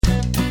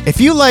If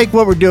you like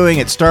what we're doing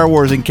at Star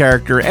Wars in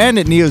Character and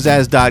at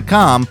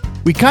neozaz.com,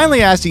 we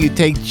kindly ask that you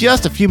take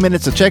just a few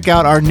minutes to check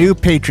out our new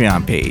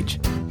Patreon page.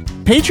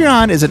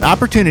 Patreon is an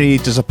opportunity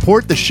to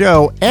support the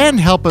show and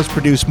help us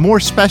produce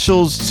more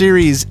specials,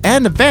 series,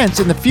 and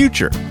events in the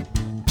future.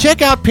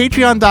 Check out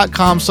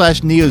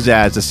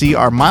patreon.com/neozaz to see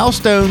our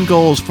milestone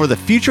goals for the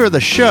future of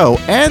the show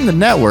and the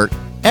network,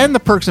 and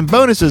the perks and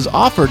bonuses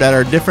offered at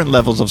our different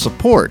levels of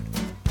support.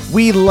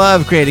 We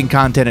love creating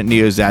content at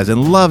Neozaz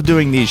and love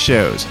doing these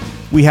shows.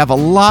 We have a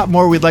lot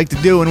more we'd like to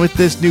do, and with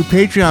this new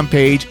Patreon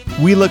page,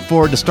 we look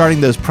forward to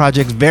starting those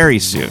projects very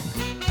soon.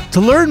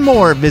 To learn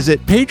more,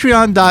 visit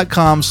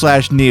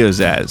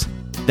patreon.com/neozaz.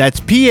 That's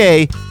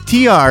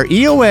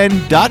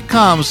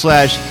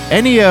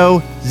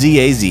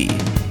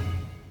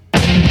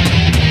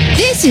patreon.com/neozaz.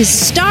 This is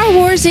Star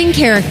Wars in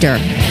Character,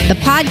 the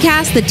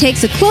podcast that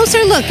takes a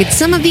closer look at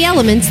some of the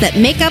elements that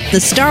make up the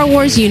Star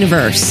Wars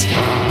universe.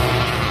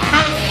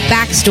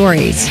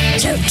 Backstories,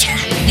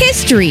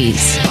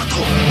 histories,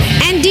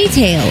 and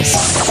details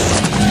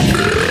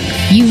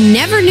you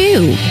never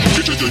knew,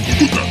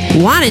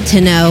 wanted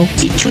to know,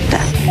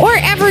 or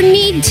ever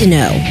need to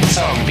know.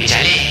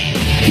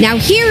 Now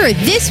here are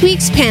this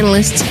week's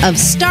panelists of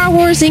Star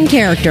Wars in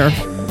Character.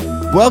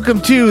 Welcome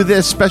to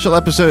this special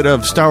episode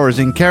of Star Wars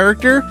in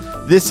Character.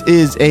 This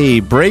is a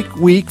break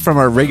week from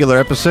our regular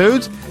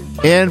episodes,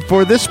 and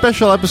for this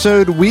special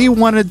episode, we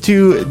wanted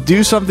to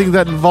do something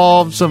that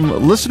involved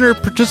some listener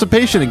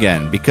participation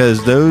again,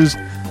 because those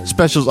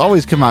specials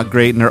always come out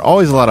great and they're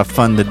always a lot of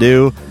fun to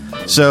do.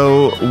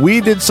 So we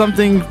did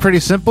something pretty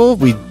simple.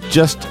 We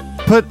just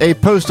put a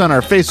post on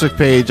our Facebook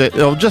page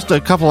just a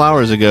couple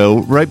hours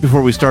ago, right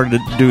before we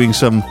started doing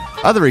some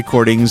other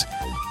recordings,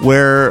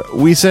 where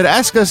we said,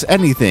 ask us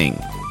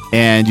anything.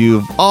 And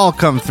you've all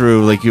come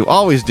through like you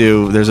always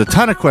do. There's a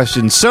ton of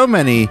questions, so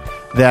many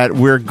that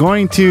we're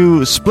going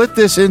to split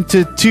this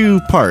into two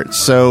parts.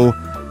 So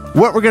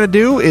what we're going to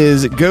do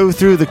is go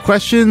through the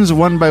questions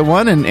one by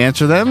one and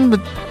answer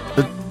them.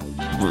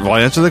 We'll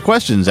answer the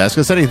questions. Ask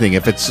us anything.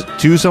 If it's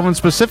to someone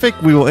specific,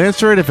 we will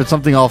answer it. If it's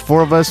something all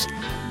four of us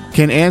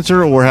can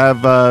answer or have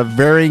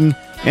varying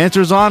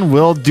answers on,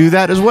 we'll do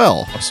that as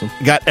well. Awesome.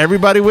 Got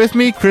everybody with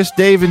me? Chris,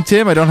 Dave, and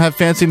Tim. I don't have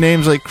fancy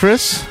names like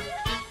Chris.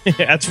 Yeah,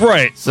 that's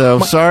right. So,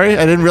 sorry.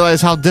 I didn't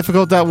realize how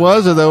difficult that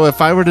was, although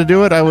if I were to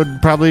do it, I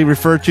would probably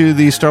refer to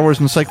the Star Wars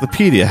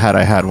Encyclopedia had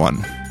I had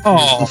one.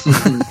 Oh.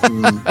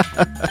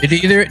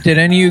 Did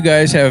any of you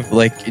guys have,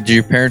 did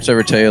your parents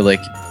ever tell you,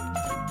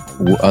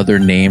 other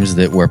names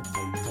that were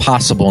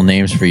possible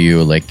names for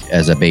you,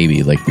 as a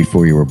baby,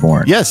 before you were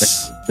born?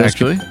 Yes,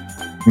 actually.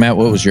 Matt,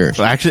 what was yours?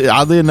 Well, actually,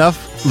 oddly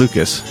enough,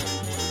 Lucas.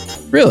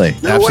 Really?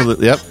 No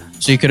Absolutely, way. Yep.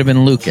 So you could have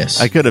been Lucas.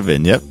 I could have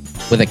been, yep.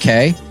 With a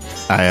K?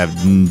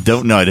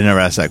 Don't know. I didn't ever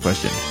ask that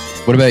question.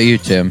 What about you,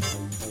 Tim?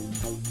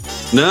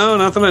 No,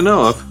 not that I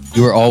know of.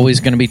 You were always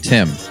going to be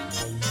Tim.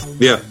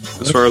 Yeah,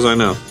 as far as I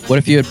know. What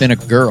if you had been a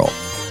girl?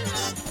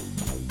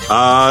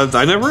 I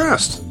never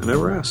asked.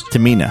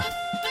 Tamina.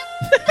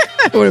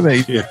 What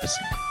about you? Yes.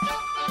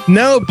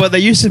 No, but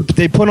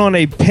they put on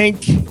a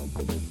pink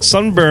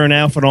sunburn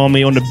outfit on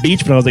me on the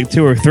beach when I was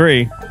 2 or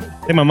 3. I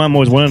think my mom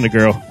always wanted a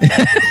girl.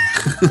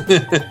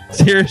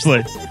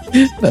 Seriously.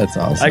 That's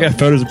awesome. I got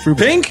photos of proof.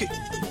 Pink,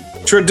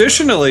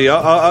 traditionally,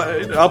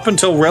 up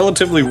until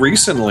relatively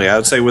recently, I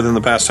would say within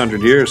the past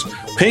 100 years,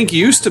 pink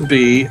used to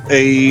be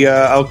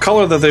a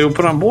color that they would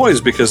put on boys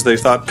because they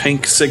thought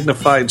pink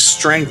signified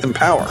strength and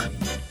power.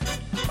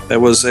 It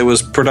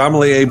was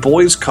predominantly a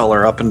boy's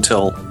color up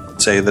until,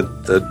 say, the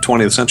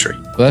 20th century.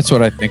 Well, that's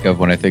what I think of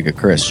when I think of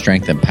Chris,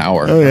 strength and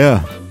power. Oh,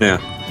 yeah. Yeah.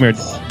 Weird.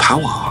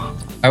 Power.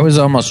 I was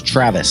almost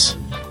Travis.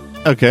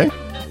 Okay.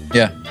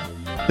 Yeah.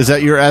 Is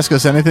that your Ask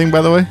Us Anything,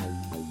 by the way?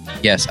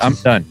 Yes, I'm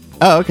done.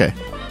 Oh, okay.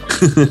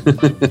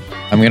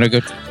 I'm going to go.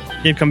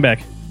 Dave, come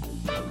back.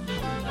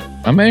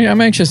 I'm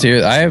anxious to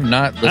hear. I have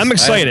not listened. I'm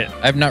excited.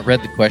 I have not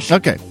read the question.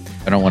 Okay.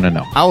 I don't want to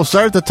know. I will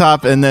start at the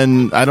top, and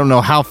then I don't know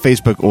how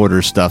Facebook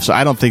orders stuff, so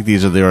I don't think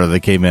these are the order they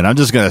came in. I'm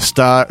just going to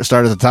start at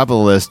the top of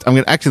the list.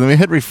 Let me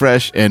hit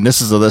refresh, and this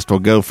is the list we'll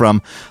go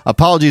from.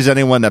 Apologies to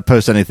anyone that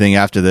posts anything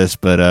after this,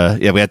 but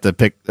we have to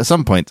pick at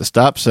some point to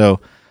stop. So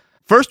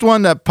first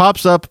one that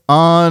pops up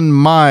on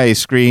my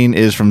screen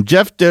is from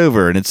Jeff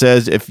Dover, and it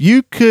says, if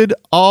you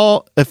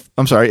all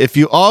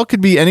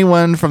could be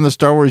anyone from the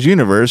Star Wars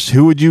universe,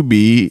 who would you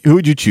be? Who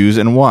would you choose,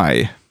 and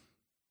why?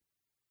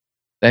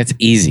 That's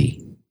easy.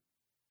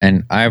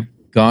 And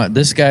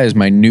this guy is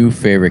my new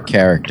favorite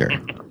character.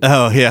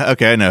 Oh, yeah.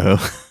 Okay, I know who.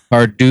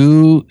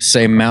 Pardu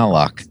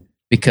Malak,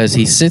 because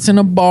he sits in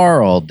a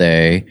bar all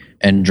day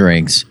and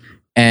drinks,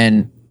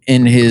 and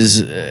in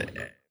his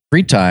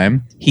free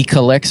time, he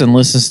collects and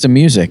listens to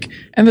music.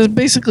 And that's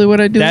basically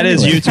what I do. That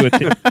anyway. is you to it.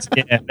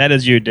 Yeah, that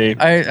is you,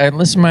 Dave. I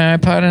listen to my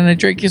iPod and I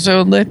drink.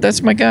 So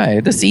that's my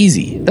guy. That's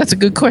easy. That's a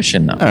good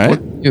question, though. All right. What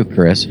about you,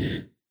 Chris?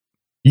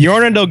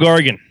 Yorna Del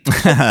Gorgon.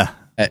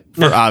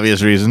 For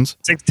obvious reasons.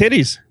 6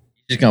 titties.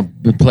 You're just going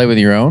to play with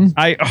your own?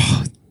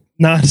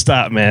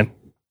 Non-stop, man.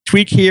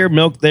 Tweak here,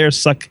 milk there,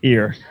 suck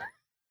here.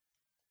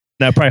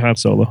 No, probably Han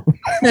Solo.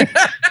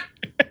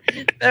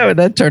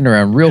 That turned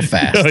around real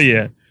fast. Oh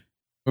yeah.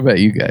 What about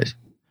you guys?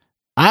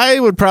 I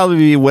would probably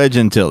be Wedge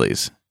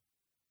Antilles.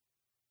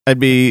 I'd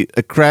be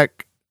a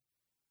crack.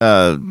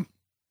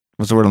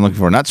 What's the word I'm looking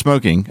for? Not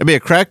smoking. I'd be a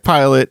crack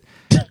pilot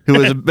who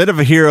was a bit of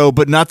a hero,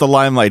 but not the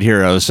limelight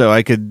hero. So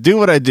I could do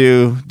what I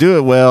do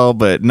it well,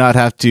 but not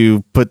have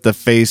to put the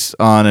face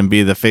on and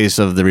be the face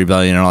of the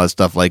rebellion and all that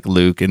stuff like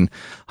Luke and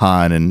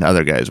Han and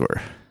other guys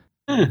were.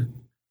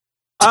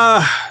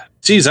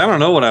 Geez, I don't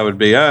know what I would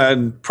be.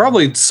 I'd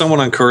probably someone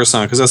on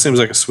Coruscant because that seems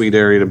like a sweet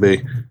area to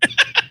be.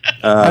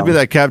 I'd be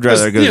that cab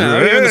driver that goes,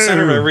 you're in the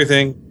center of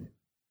everything.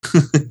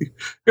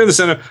 You're the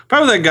center.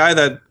 Probably that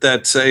guy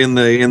that's in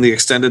the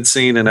extended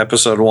scene in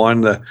episode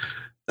 1,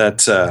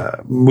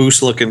 that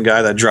moose-looking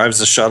guy that drives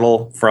the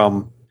shuttle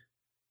from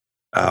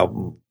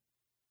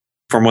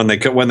when they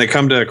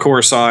come to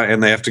Coruscant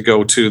and they have to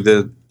go to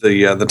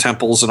the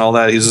temples and all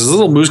that. He's this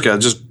little moose guy.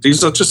 He's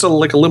just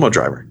like a limo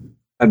driver.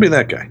 I'd be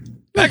that guy.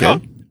 Back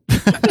on.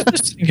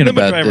 Just thinking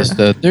about this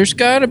though. There's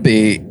got to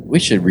be. We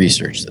should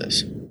research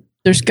this.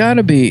 There's got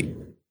to be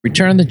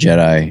Return of the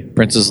Jedi.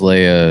 Princess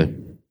Leia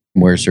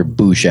wears her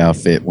Bush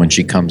outfit when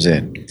she comes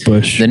in.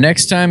 Bush. The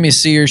next time you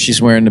see her,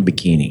 she's wearing a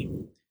bikini.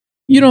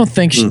 You don't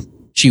think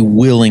she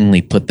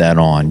willingly put that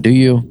on, do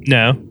you?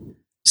 No.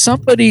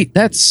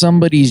 That's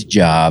somebody's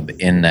job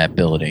in that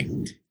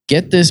building.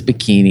 Get this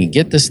bikini,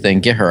 get this thing,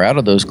 get her out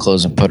of those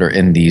clothes and put her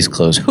in these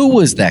clothes. Who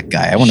was that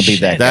guy? I want to be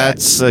that guy.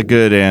 That's a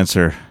good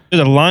answer.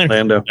 There's a line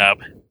Lando. job.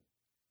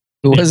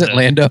 Who was it,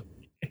 Lando?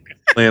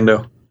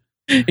 Lando.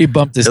 He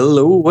bumped his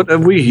Hello, what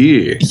have we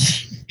here?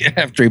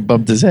 after he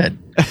bumped his head.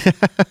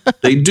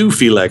 They do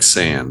feel like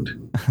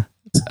sand.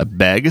 A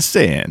bag of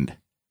sand.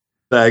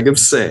 Bag of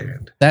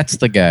sand. That's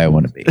the guy I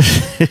want to be.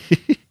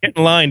 Get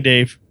in line,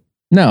 Dave.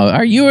 No,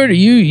 are you already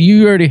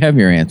you already have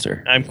your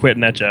answer. I'm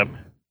quitting that job.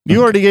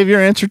 You already gave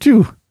your answer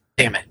too.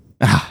 Damn it.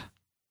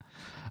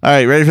 All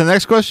right, ready for the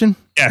next question?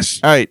 Yes.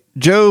 All right,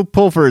 Joe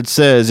Pulford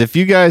says, if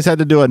you guys had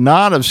to do a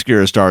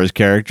non-obscure Star Wars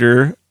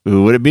character,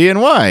 who would it be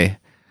and why?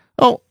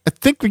 Oh, I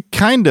think we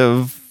kind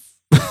of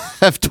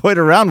have toyed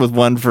around with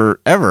one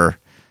forever.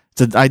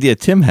 It's an idea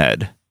Tim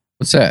had.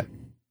 What's that?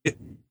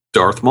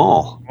 Darth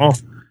Maul. Oh.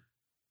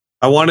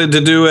 I wanted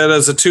to do it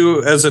as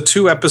a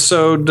two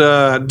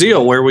episode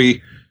deal where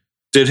we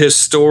did his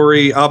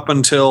story up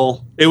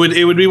until it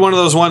would be one of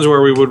those ones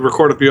where we would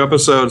record a few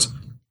episodes.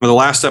 Or the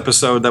last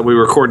episode that we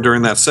record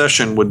during that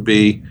session would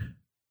be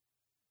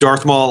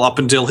Darth Maul up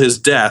until his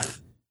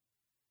death.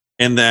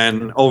 And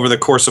then over the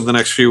course of the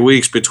next few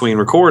weeks between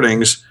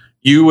recordings,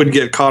 you would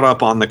get caught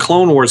up on the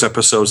Clone Wars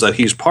episodes that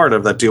he's part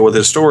of that deal with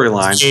his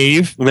storyline.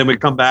 Dave. And then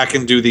we'd come back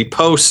and do the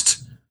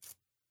post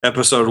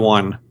episode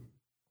 1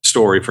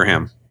 story for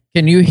him.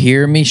 Can you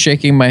hear me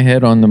shaking my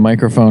head on the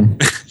microphone?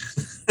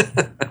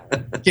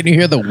 Can you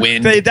hear the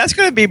wind? Hey, that's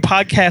going to be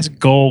podcast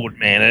gold,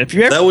 man. And if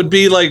you ever That would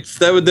be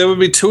that would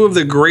be 2 of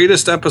the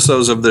greatest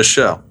episodes of this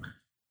show.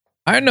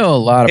 I know a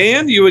lot of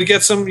And you would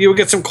get some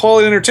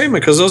quality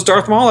entertainment because those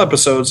Darth Maul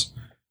episodes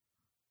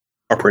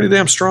are pretty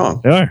damn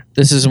strong. are.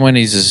 This is when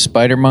he's a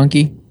spider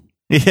monkey.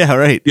 Yeah,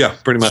 right. Yeah,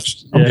 pretty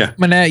much. Yeah. Yeah.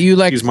 Coming at you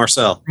like He's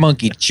Marcel.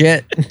 monkey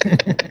Chet.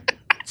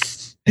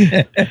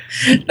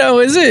 No,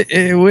 is it?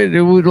 A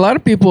lot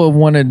of people have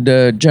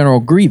wanted General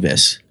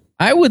Grievous.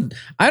 I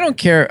don't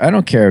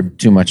care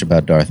too much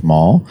about Darth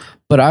Maul,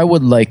 but I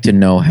would like to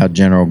know how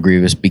General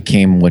Grievous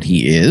became what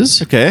he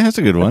is. Okay, that's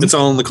a good one. It's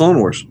all in the Clone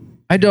Wars.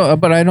 I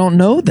don't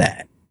know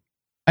that.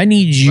 I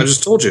need you. I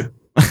just told you.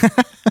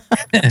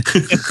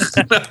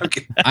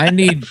 Okay. I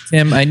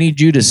need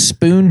you to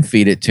spoon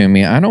feed it to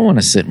me. I don't want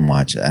to sit and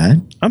watch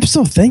that. I'm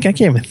still thinking. I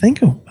can't even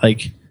think of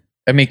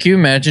I mean, can you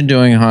imagine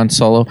doing Han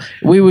Solo?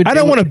 I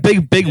don't want a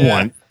big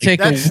one.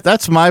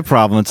 That's my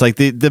problem. It's like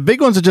the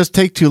big ones will just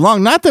take too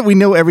long. Not that we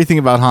know everything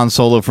about Han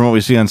Solo from what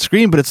we see on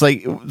screen, but it's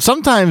like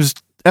sometimes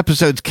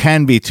episodes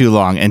can be too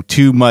long and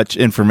too much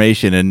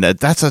information, and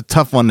that's a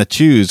tough one to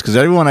choose because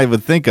everyone I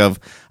would think of,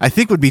 I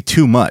think would be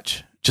too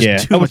much.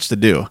 Just too much to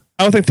do.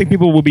 I don't think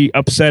people will be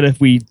upset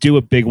if we do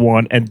a big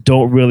one and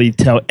don't really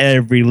tell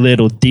every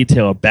little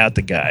detail about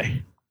the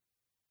guy.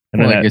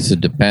 I guess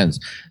it depends.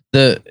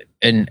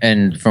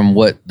 And from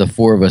what the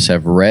 4 of us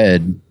have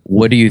read,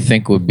 what do you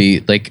think would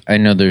be like? I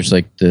know there's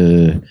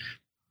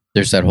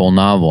there's that whole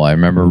novel. I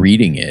remember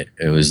reading it.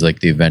 It was like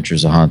The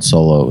Adventures of Han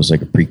Solo. It was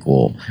like a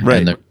prequel,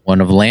 right? And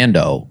one of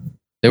Lando.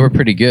 They were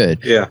pretty good.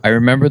 Yeah, I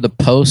remember the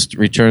post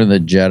Return of the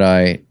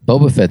Jedi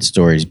Boba Fett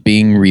stories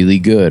being really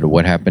good.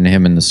 What happened to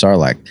him in the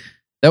Sarlacc?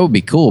 That would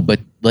be cool.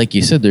 But like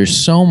you said, there's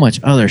so much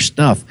other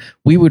stuff.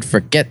 We would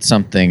forget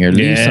something or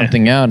leave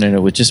something out, and it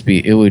would just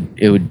be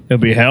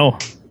it'd be hell.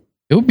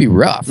 It would be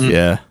rough.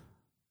 Yeah.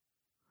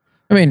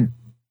 I mean,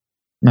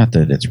 not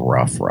that it's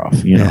rough,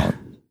 you know.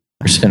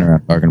 We're sitting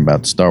around talking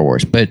about Star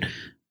Wars, but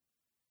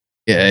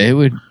yeah,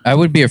 I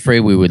would be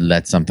afraid we would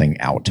let something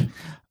out.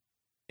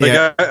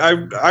 Like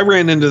I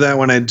ran into that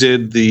when I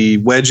did the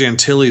Wedge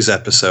Antilles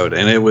episode,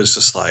 and it was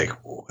just like,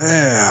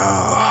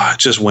 wow, it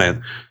just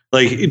went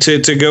like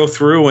to go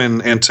through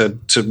and to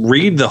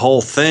read the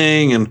whole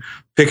thing and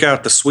pick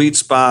out the sweet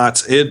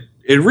spots.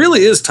 it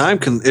really is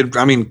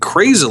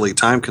crazily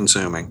time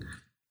consuming.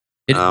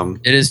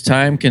 It is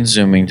time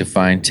consuming to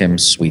find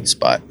Tim's sweet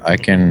spot. I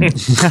can.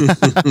 It's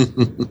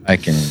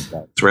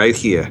right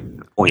here.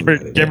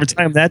 Did you ever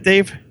time that,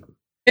 Dave?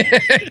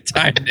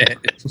 Timed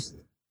it.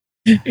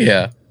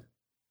 Yeah.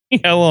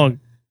 How long?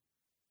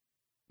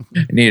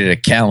 I needed a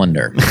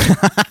calendar.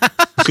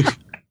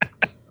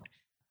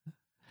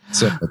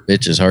 So a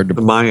bitch is hard to.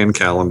 The Mayan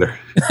calendar.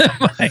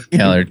 Mayan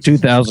calendar,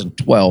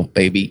 2012,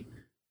 baby.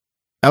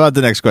 How about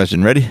the next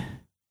question? Ready?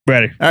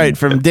 Ready. All right,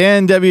 from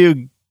Dan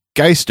W.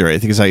 Geister, I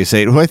think is how you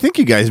say it, who I think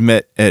you guys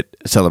met at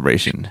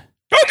Celebration.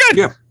 Oh, God.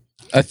 Yeah.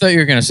 I thought you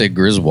were going to say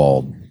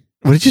Griswold.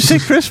 What did you say,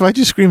 Chris? Why'd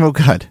you scream, oh,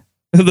 God?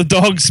 The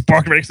dog's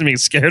bark makes me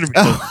scared of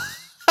me.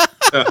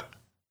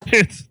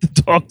 It's the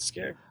dog's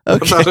scared.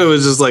 Okay. I thought it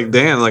was just like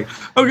Dan, like,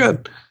 oh,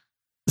 God.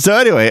 So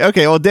anyway,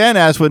 okay, well, Dan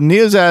asked, would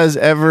Neozaz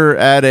ever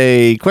add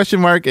a question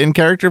mark in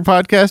character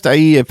podcast,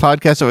 i.e. a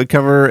podcast that would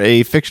cover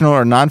a fictional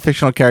or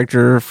non-fictional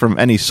character from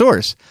any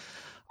source?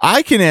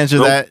 I can answer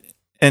that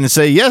and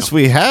say, yes,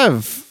 we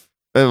have.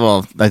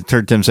 Well, I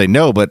heard Tim say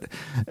no, but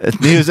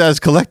Neozaz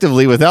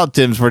collectively, without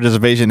Tim's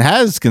participation,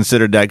 has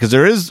considered that,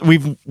 because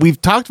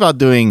we've talked about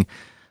doing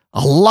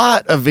a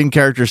lot of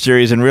in-character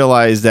series and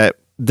realized that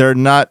they're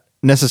not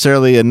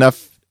necessarily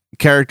enough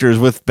characters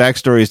with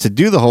backstories to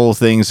do the whole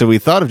thing, so we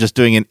thought of just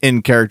doing an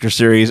in-character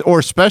series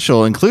or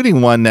special,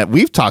 including one that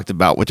we've talked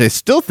about, which I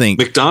still think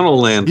McDonald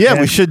Land. Yeah,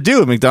 we should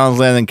do a McDonald's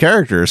Land in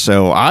character.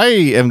 So I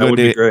am going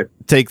to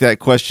take that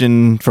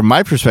question from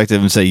my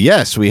perspective and say,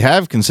 yes, we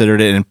have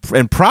considered it,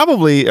 and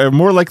probably are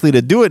more likely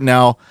to do it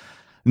now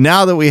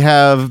that we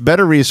have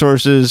better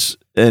resources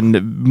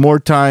and more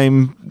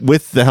time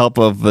with the help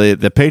of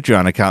the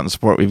Patreon account and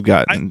support we've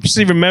got. I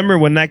actually remember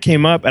when that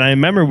came up, and I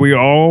remember we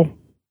all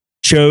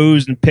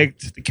chose and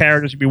picked the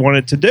characters we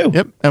wanted to do.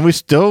 Yep, and we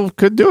still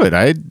could do it.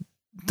 I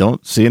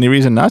don't see any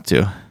reason not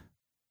to.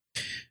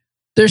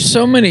 There's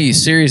so many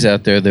series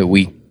out there that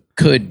we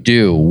could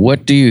do.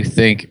 What do you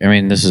think? I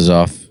mean, this is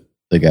off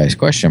the guy's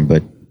question,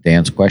 but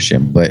Dan's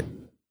question, but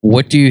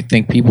what do you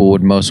think people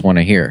would most want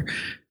to hear?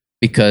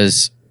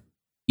 Because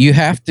you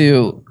have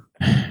to,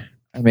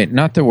 I mean,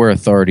 not that we're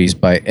authorities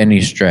by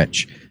any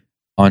stretch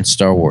on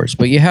Star Wars,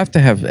 but you have to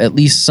have at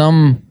least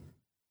some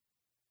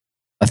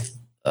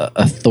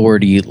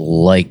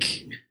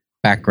authority-like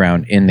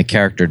background in the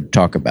character to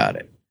talk about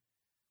it.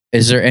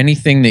 Is there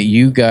anything that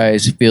you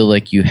guys feel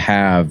like you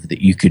have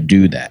that you could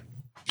do that?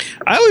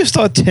 I always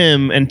thought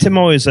Tim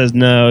always says,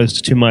 no,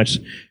 it's too much.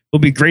 It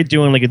would be great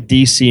doing like a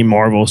DC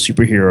Marvel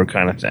superhero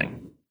kind of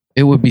thing.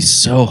 It would be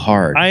so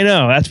hard. I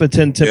know. That's what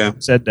Tim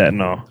said that.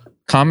 No.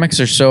 Comics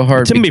are so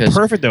hard. Tim would be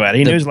perfect though at it.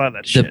 He knows a lot of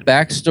that shit. The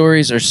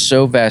backstories are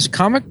so vast.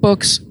 Comic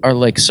books are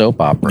like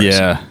soap operas.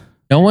 Yeah.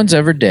 No one's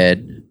ever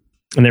dead.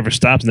 It never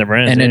stops, never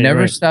ends. And it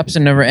never stops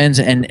and never ends,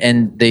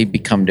 and they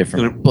become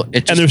different.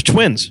 And there's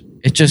twins.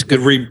 It just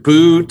good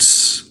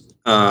reboots.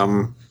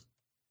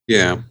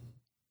 Yeah.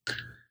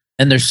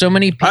 And there's so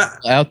many people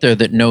out there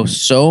that know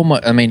so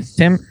much. I mean,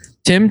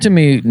 Tim to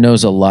me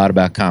knows a lot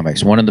about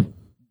comics. One of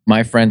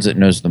my friends that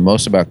knows the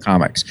most about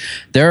comics.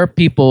 There are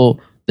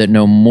people that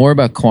know more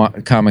about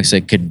comics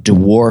that could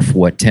dwarf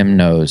what Tim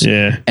knows.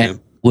 Yeah. And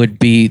would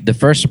be the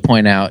first to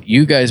point out,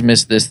 you guys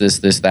missed this,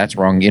 that's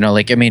wrong. You know,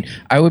 like, I mean,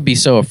 I would be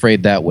so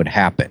afraid that would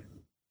happen.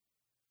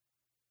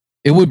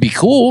 It would be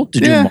cool to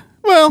do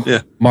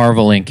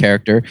Marvel in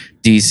character,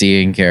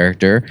 DC in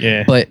character.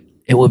 Yeah. But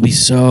it would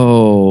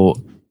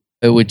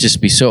just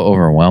be so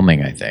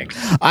overwhelming, I think.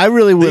 I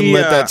really wouldn't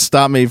let that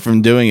stop me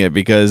from doing it,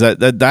 because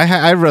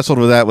I wrestled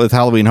with that with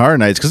Halloween Horror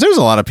Nights, because there's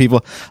a lot of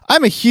people.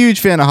 I'm a huge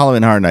fan of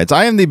Halloween Horror Nights.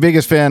 I am the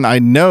biggest fan I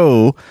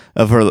know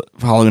of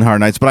Halloween Horror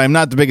Nights, but I'm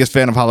not the biggest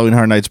fan of Halloween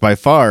Horror Nights by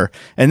far.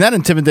 And that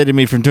intimidated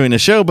me from doing the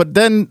show. But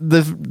then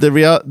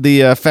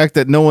the fact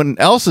that no one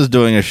else is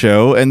doing a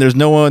show, and there's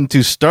no one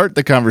to start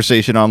the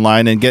conversation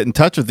online and get in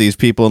touch with these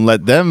people and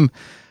let them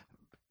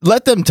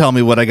tell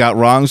me what I got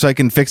wrong so I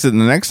can fix it in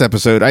the next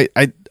episode.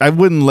 I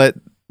wouldn't let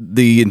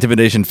the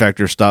intimidation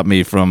factor stop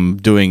me from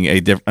doing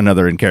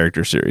another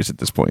in-character series at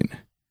this point.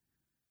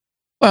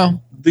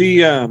 Well,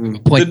 there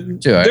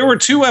were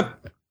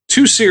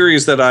two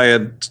series that I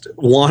had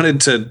wanted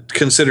to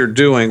consider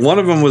doing. One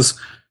of them was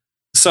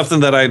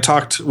something that I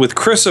talked with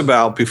Chris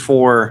about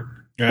before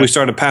we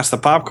started Pass the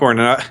Popcorn,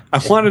 and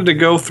I wanted to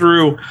go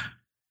through,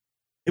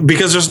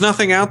 because there's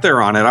nothing out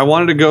there on it. I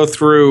wanted to go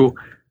through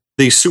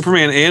the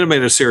Superman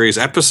animated series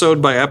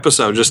episode by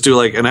episode, just do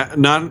like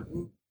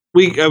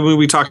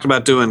we talked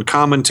about doing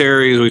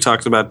commentaries, we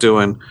talked about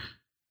doing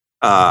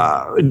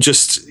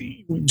just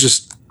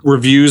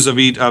reviews of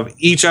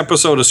each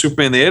episode of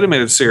Superman the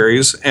animated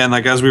series, and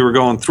like as we were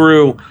going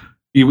through,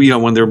 you know,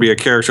 when there would be a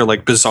character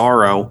like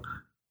Bizarro,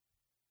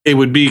 it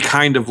would be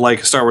kind of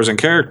like Star Wars in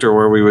character,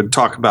 where we would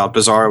talk about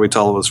Bizarro, we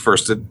tell his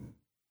first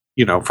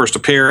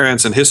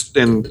appearance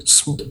and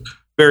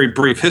very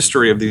brief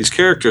history of these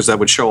characters that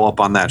would show up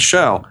on that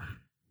show.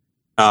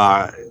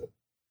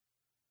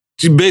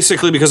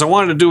 Basically, because I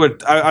wanted to do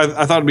it,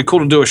 I thought it'd be cool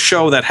to do a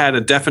show that had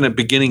a definite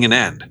beginning and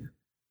end.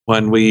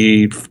 when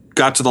we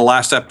got to the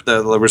last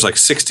there was like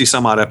 60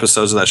 some odd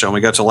episodes of that show. When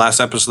we got to the last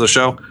episode of the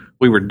show,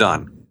 we were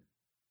done.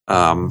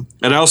 And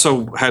I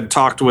also had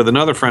talked with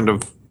another friend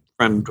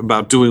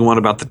about doing one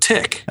about the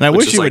Tick. And I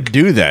wish you would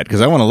do that,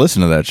 because I want to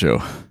listen to that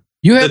show.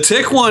 The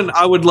Tick one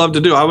I would love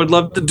to do. I would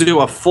love to do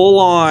a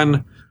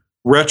full-on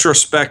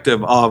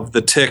retrospective of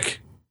the Tick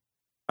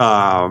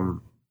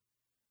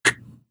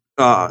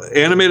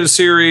animated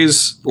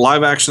series,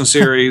 live action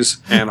series,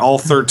 and all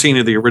 13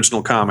 of the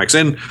original comics,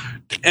 and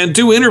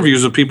do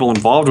interviews with people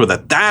involved with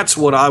it. That's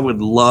what I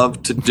would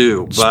love to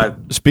do. But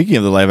speaking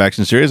of the live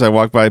action series, I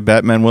walked by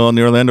Batman Will in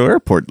the Orlando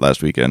airport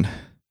last weekend.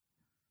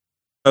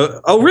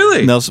 Oh,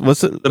 really?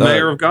 What's it? The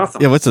mayor of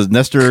Gotham. Yeah, what's his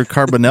Nestor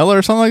Carbonella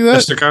or something like that?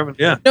 Nestor Carbonella.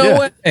 Yeah. No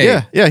way.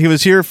 Yeah. He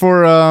was here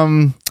for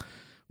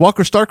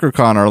Walker Starker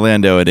Con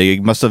Orlando, and he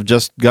must have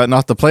just gotten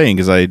off the plane,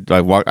 because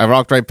I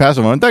walked right past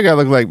him. I went, that guy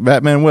looked like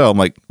Batman Will. I'm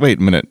like, wait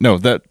a minute, no,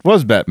 that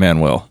was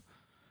Batman Will.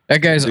 That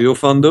guy's you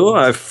fondue,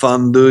 I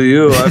fondue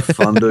you, I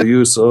fondue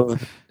you. So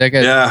that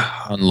guy's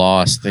on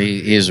Lost.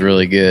 He is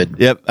really good.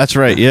 Yep, that's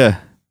right. Yeah,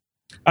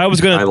 I was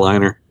gonna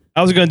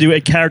do a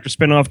character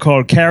spinoff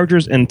called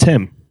Characters and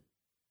Tim.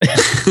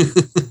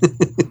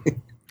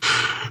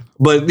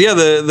 But yeah,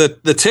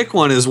 the Tick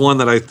one is one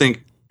that I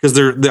think, because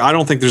I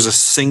don't think there's a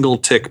single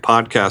Tick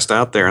podcast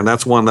out there, and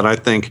that's one that I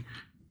think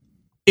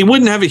it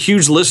wouldn't have a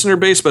huge listener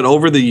base, but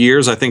over the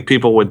years, I think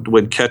people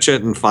would catch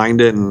it and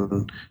find it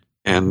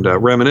and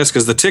reminisce,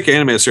 because the Tick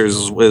animated series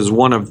is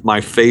one of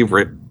my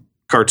favorite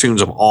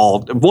cartoons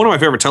one of my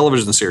favorite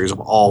television series of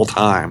all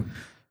time,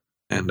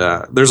 and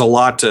there's a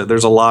lot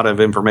of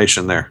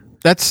information there.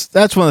 That's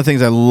one of the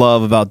things I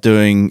love about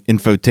doing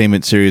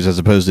infotainment series as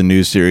opposed to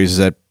news series, is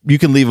that you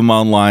can leave them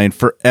online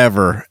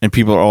forever and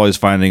people are always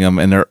finding them,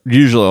 and they're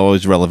usually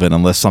always relevant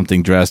unless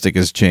something drastic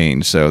has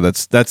changed. So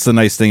that's the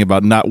nice thing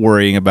about not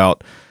worrying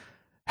about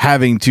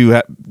having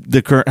to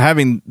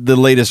having the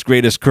latest,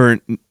 greatest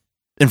current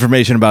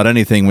information about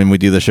anything when we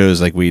do the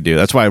shows like we do.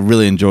 That's why I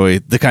really enjoy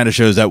the kind of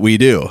shows that we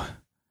do.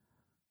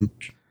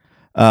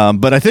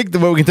 But I think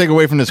what we can take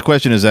away from this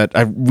question is that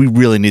we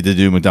really need to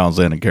do McDonald's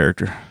Landing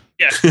character.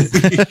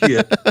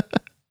 Yeah.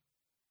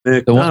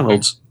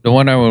 McDonald's. The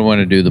one I would want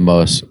to do the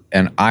most,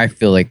 and I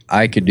feel like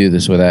I could do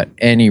this without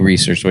any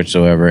research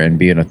whatsoever and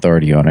be an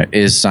authority on it,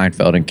 is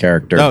Seinfeld in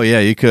character. Oh yeah,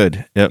 you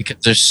could. Yep.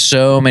 Because there's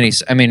so many.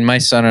 I mean, my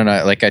son and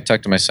I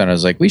talked to my son. I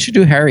was like, we should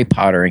do Harry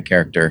Potter in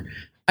character.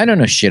 I don't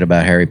know shit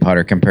about Harry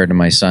Potter compared to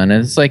my son,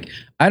 and it's like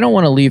I don't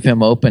want to leave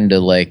him open to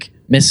like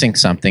missing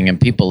something and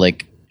people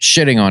like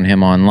shitting on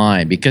him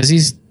online, because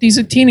he's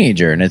a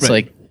teenager, and it's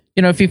like,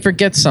 you know, if he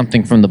forgets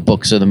something from the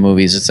books or the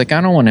movies, it's like, I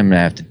don't want him to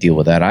have to deal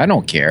with that. I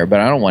don't care, but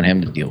I don't want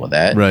him to deal with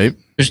that. Right.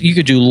 You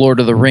could do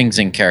Lord of the Rings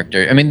in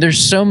character. I mean, there's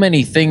so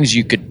many things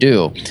you could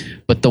do,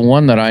 but the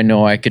one that I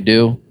know I could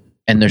do,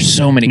 and there's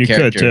so many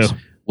characters,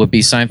 would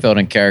be Seinfeld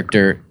in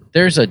character.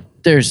 There's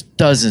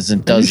dozens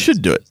and dozens. You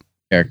should do it.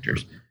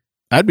 Characters.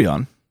 I'd be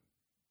on.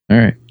 All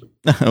right.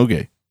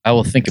 Okay. I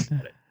will think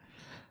about it.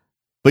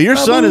 But your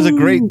son is a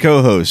great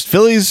co-host.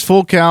 Philly's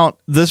Full Count,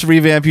 this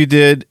revamp you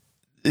did,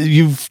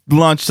 you've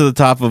launched to the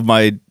top of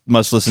my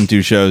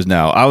must-listen-to shows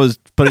now. I was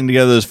putting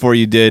together those 4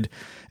 you did.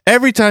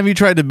 Every time you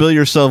tried to build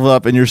yourself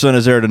up and your son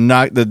is there to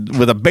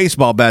with a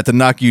baseball bat to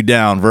knock you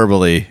down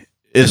verbally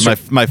is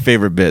my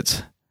favorite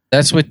bits.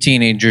 That's what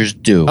teenagers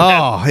do.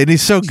 Oh, and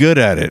he's so good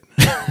at it.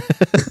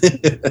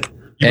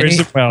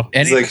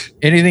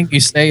 Anything you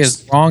say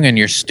is wrong and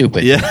you're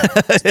stupid. Yeah.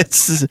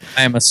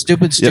 I am a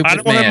stupid man. I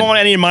don't want him on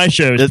any of my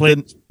shows.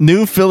 The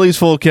new Philly's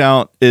Full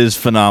Count is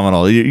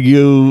phenomenal.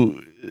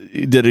 You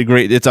did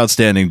it's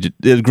outstanding.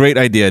 It's a great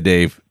idea,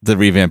 Dave, the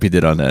revamp you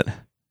did on that.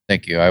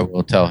 Thank you. I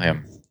will tell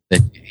him that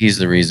he's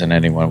the reason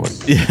anyone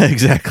would. Yeah,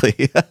 exactly.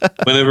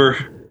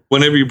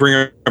 whenever you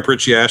bring up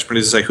Richie Ashburn,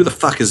 he's like, who the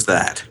fuck is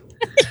that?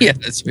 Yeah,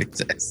 that's what it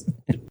says.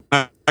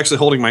 I'm actually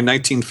holding my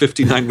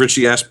 1959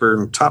 Richie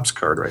Ashburn Topps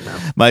card right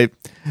now.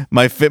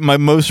 My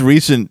most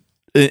recent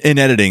in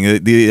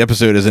editing, the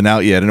episode isn't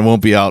out yet, and it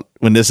won't be out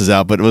when this is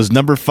out, but it was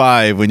number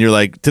 5 when you're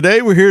like,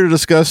 today we're here to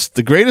discuss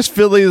the greatest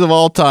Phillies of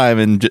all time,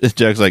 and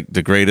Jack's like,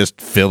 the greatest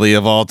Philly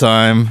of all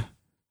time?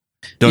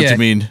 Don't you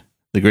mean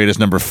the greatest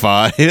number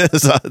 5?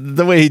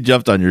 The way he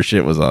jumped on your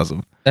shit was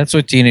awesome. That's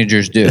what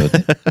teenagers do.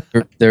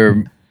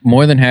 They're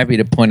more than happy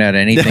to point out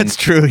anything. That's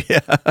true, yeah.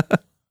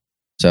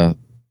 So,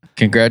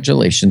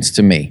 congratulations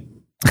to me.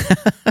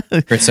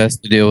 Chris has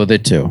to deal with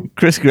it too.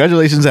 Chris,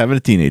 congratulations having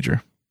a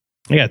teenager.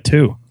 I got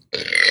 2.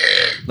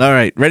 All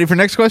right, ready for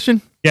next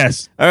question?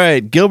 Yes. All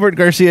right, Gilbert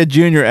Garcia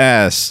Jr.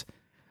 asks,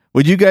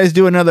 would you guys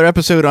do another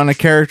episode on a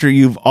character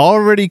you've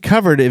already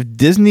covered if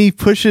Disney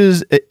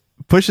pushes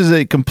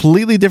a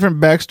completely different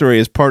backstory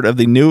as part of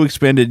the new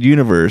expanded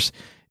universe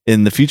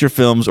in the future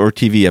films or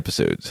TV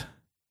episodes?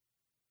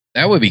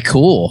 That would be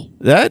cool.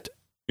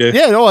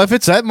 If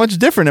it's that much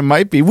different, it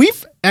might be.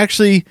 We've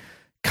actually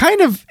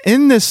kind of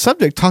in this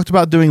subject talked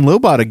about doing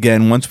Lobot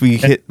again once we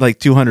hit like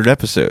 200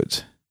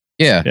 episodes.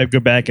 Yeah, go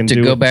back and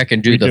do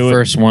the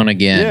first one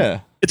again. Yeah,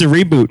 it's a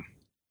reboot.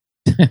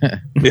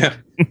 Yeah,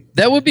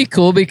 that would be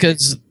cool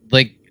because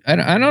like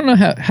I don't know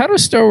how do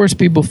Star Wars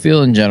people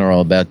feel in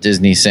general about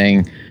Disney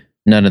saying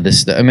none of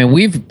this stuff. I mean,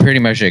 we've pretty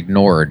much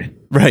ignored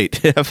Right.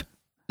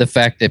 the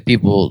fact that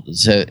people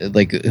say,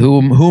 like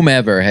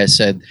whomever has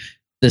said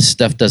this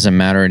stuff doesn't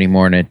matter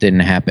anymore and it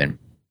didn't happen,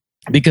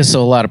 because to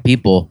a lot of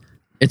people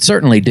it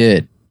certainly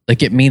did.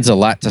 Like, it means a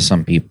lot to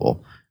some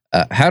people.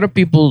 How do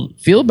people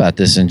feel about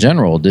this in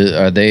general?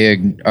 Are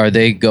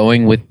they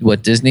going with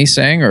what Disney's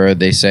saying, or are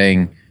they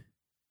saying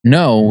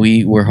no,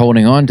 we're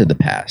holding on to the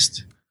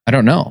past? I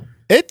don't know.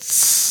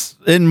 It's,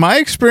 in my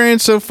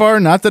experience so far,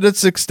 not that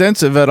it's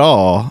extensive at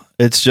all.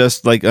 It's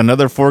just like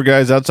another four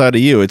guys outside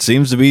of you. It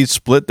seems to be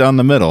split down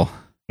the middle.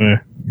 Yeah.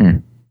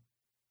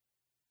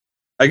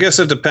 I guess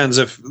it depends.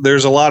 If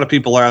there's a lot of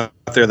people out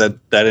there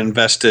that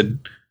invested,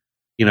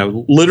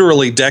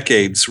 literally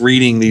decades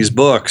reading these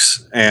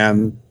books,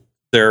 and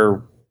they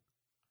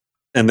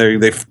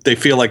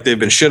feel like they've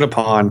been shit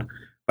upon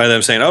by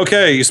them saying,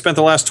 "Okay, you spent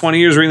the last 20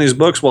 years reading these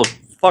books. Well,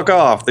 fuck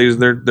off.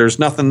 There's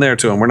nothing there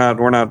to them. We're not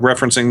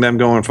referencing them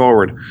going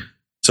forward."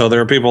 So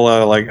there are people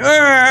that are like,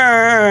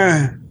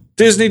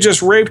 Disney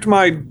just raped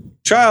my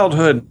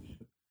childhood.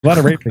 A lot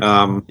of raping.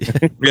 Yeah,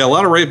 a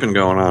lot of raping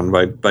going on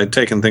by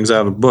taking things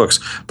out of books.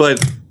 But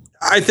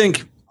I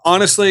think,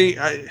 honestly,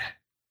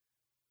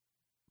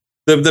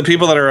 the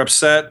people that are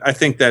upset, I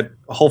think that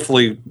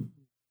hopefully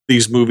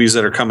these movies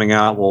that are coming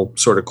out will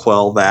sort of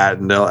quell that,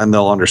 and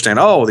they'll understand.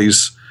 Oh,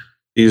 these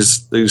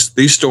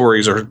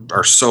stories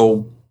are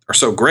so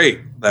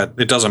great that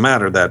it doesn't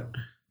matter that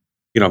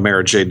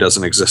Mara Jade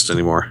doesn't exist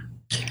anymore.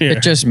 Yeah.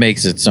 It just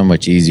makes it so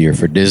much easier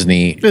for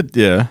Disney.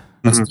 Yeah.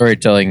 From a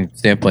storytelling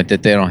standpoint,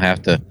 that they don't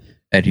have to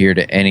adhere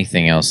to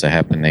anything else that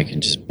happened. They can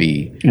just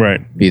be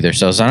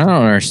themselves. I don't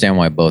understand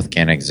why both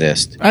can't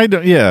exist. I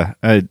don't. Yeah,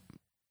 I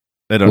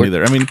don't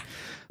either. I mean,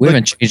 we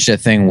haven't changed a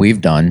thing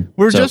we've done.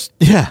 We were just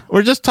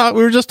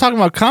talking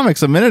about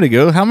comics a minute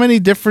ago. How many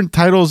different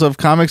titles of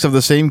comics of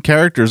the same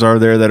characters are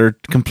there that are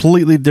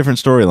completely different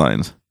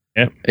storylines?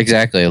 Yeah,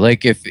 exactly.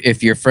 Like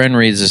if your friend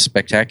reads a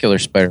Spectacular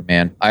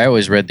Spider-Man, I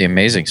always read The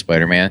Amazing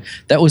Spider-Man.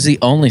 That was the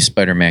only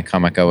Spider-Man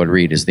comic I would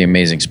read, is The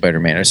Amazing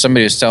Spider-Man. If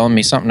somebody was telling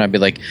me something, I'd be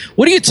like,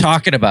 "What are you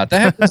talking about?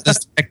 That happens to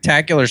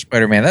Spectacular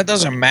Spider-Man. That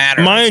doesn't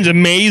matter." Mine's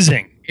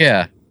amazing.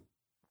 Yeah.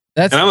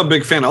 And I'm a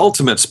big fan of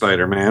Ultimate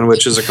Spider-Man,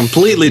 which is a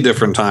completely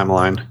different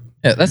timeline.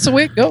 Yeah, that's the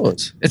way it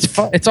goes. It's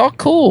fun. It's all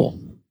cool.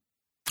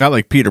 I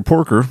like Peter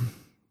Porker,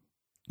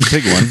 the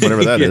big one,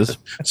 whatever that is.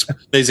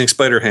 Amazing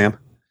Spider-Ham.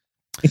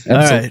 All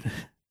right.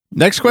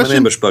 Next question. An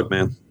ambush bug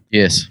man.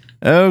 Yes.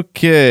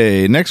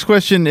 Okay. Next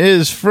question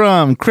is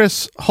from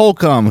Chris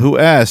Holcomb, who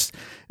asked,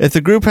 if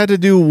the group had to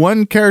do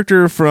one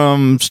character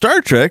from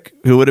Star Trek,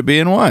 who would it be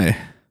and why?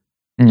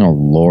 Oh,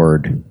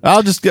 Lord.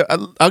 I'll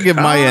give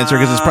my answer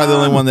because it's probably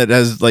the only one that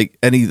has like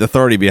any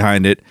authority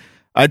behind it.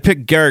 I'd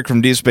pick Garrick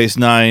from Deep Space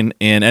Nine,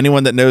 and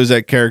anyone that knows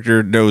that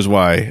character knows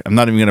why. I'm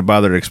not even going to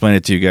bother to explain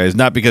it to you guys.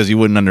 Not because you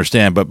wouldn't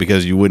understand, but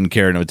because you wouldn't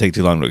care and it would take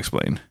too long to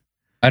explain.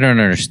 I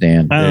don't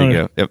understand. There you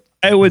go. Yep.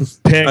 I would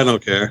pick I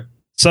don't care.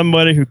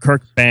 somebody who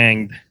Kirk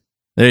banged.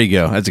 There you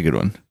go. That's a good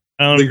one.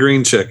 The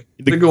green chick.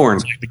 The Gorn.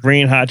 The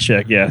green hot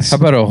chick, yes. How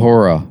about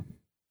Uhura?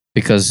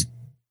 Because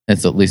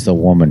it's at least a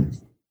woman.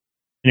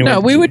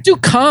 No, we would do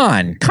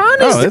Khan.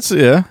 Khan is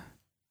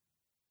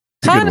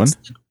Khan is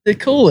the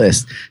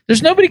coolest.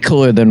 There's nobody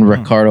cooler than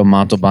Ricardo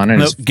Montalban.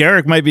 No,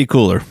 Garrick might be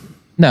cooler.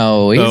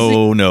 No,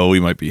 he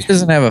might be. He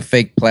doesn't have a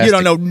fake plastic. You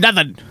don't know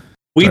nothing.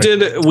 We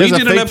did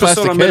an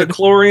episode on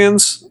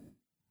midichlorians.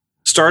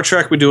 Star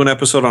Trek, we do an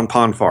episode on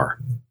Ponfar.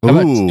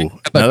 Ooh,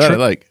 that I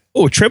like.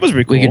 Oh, Tribbles would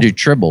be cool. We could do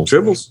Tribbles.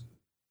 Tribbles.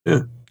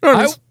 Yeah.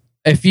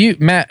 If you,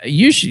 Matt,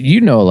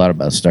 you know a lot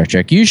about Star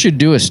Trek. You should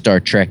do a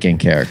Star Trek in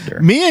character.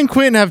 Me and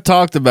Quinn have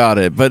talked about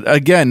it, but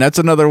again, that's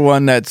another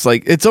one that's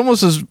like it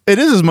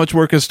is as much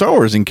work as Star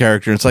Wars in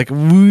character. It's like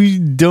we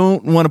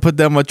don't want to put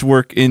that much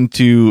work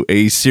into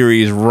a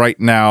series right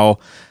now.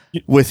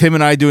 With him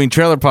and I doing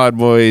Trailer Pod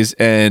Boys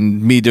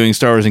and me doing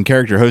Star Wars in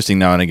character hosting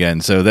now and again,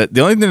 so that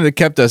the only thing that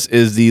kept us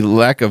is the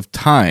lack of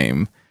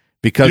time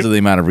because of the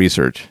amount of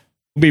research.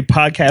 It'd be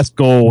podcast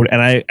gold,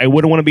 and I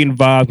wouldn't want to be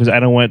involved because I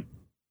don't want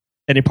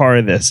any part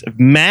of this. If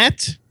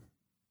Matt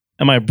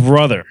and my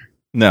brother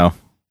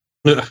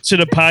should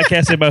have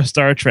podcasted about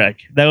Star Trek,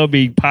 that would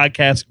be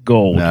podcast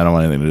gold. No, I don't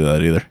want anything to do with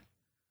that either.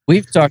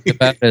 We've talked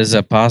about it as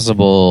a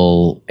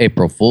possible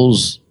April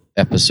Fool's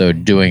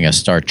episode, doing a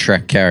Star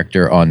Trek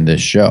character on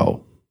this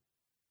show.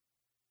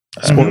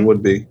 It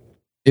would be.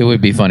 It would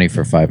be funny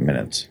for 5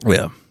 minutes.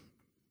 Yeah.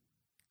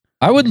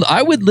 I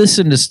would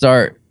listen to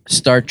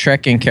Star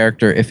Trek in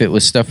character if it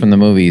was stuff from the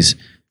movies.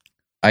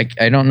 I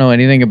don't know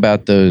anything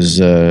about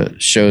those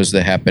shows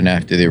that happened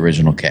after the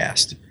original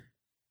cast.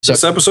 So,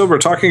 this episode, we're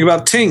talking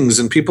about tings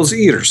and people's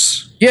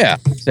ears. Yeah.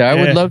 So I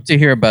would love to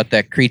hear about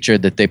that creature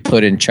that they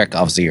put in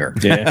Chekhov's ear.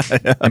 Yeah.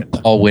 And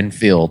Paul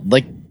Winfield.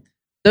 Like,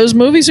 those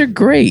movies are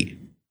great.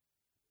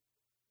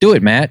 Do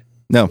it, Matt.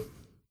 No.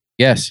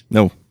 Yes.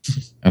 No.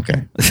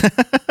 Okay.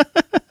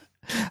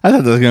 I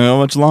thought that was going to go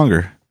much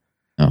longer.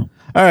 Oh.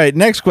 All right.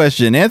 Next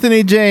question.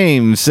 Anthony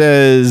James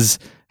says,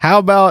 how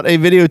about a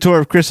video tour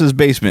of Chris's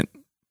basement?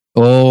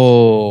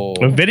 Oh,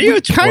 a video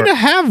tour. Kind of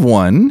have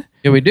one.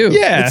 Yeah, we do.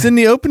 Yeah. It's in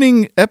the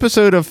opening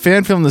episode of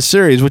Fan Film the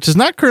Series, which is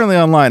not currently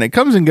online. It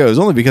comes and goes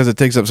only because it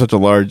takes up such a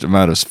large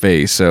amount of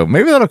space. So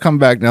maybe that'll come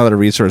back now that the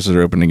resources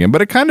are open again.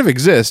 But it kind of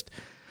exists.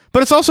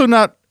 But it's also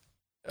not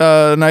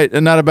a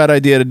bad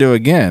idea to do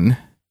again.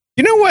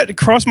 You know what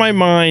crossed my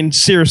mind?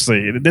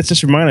 Seriously, this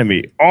just reminded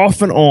me.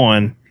 Off and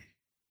on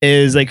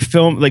is like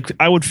film. Like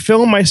I would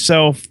film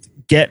myself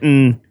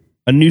getting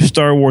a new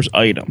Star Wars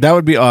item. That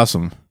would be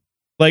awesome.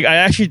 Like I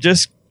actually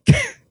just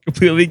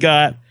completely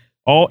got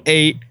all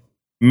 8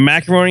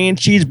 macaroni and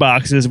cheese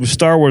boxes with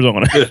Star Wars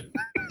on it.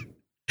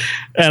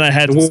 And I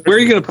had where are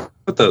you going to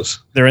put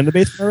those? They're in the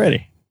basement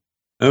already.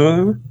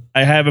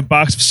 I have a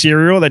box of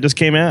cereal that just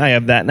came out. I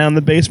have that now in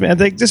the basement. I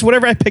think just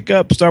whatever I pick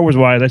up Star Wars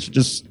wise, I should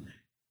just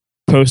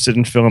post it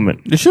and film it.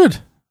 You should.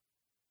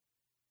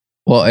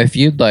 Well, if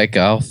you'd like,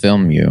 I'll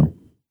film you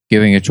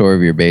giving a tour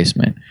of your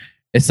basement.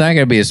 It's not going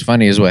to be as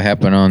funny as what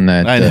happened on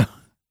that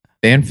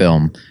fan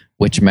film,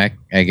 which Mac,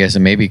 I guess,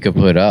 maybe could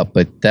put up.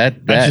 But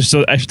I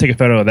should take a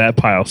photo of that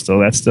pile. Still,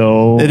 that's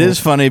still. It is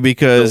funny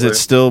because it's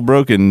still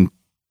broken.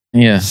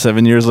 Yeah,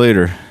 7 years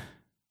later.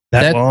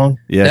 That long?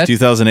 Yeah,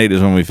 2008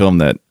 is when we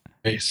filmed that.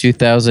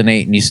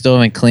 2008, and you still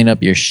haven't cleaned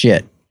up your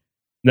shit.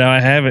 No,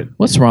 I haven't.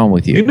 What's wrong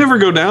with you? You never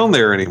go down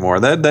there anymore.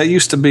 That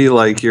used to be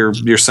like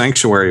your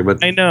sanctuary,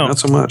 but I know not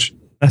so much.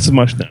 Not so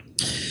much now.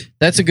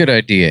 That's a good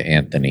idea,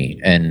 Anthony,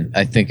 and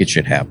I think it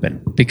should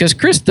happen because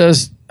Chris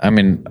does. I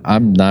mean,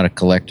 I'm not a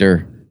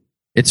collector.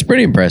 It's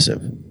pretty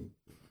impressive.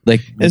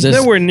 Like it's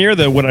nowhere near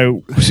what I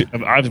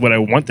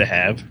want to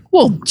have.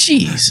 Well,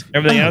 geez,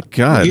 everything else.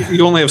 God,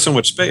 you only have so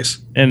much space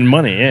and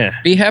money. Yeah,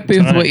 be happy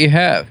with what you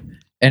have,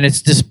 and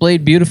it's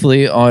displayed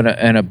beautifully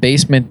in a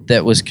basement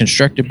that was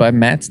constructed by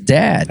Matt's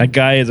dad. That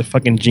guy is a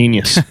fucking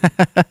genius.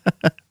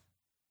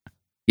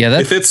 Yeah,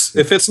 if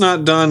it's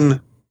not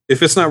done.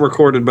 If it's not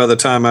recorded by the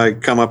time I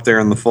come up there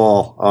in the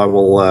fall, I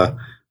will.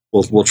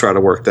 We'll try to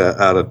work that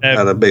out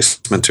at a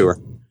basement tour.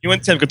 You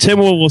and Tim, because Tim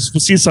will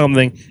see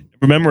something,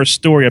 remember a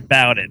story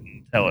about it,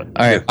 and tell it.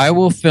 All right, I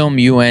will film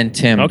you and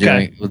Tim.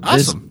 Okay,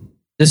 awesome.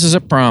 This is a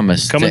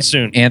promise. Coming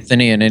soon,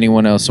 Anthony and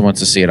anyone else who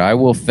wants to see it. I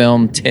will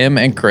film Tim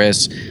and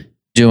Chris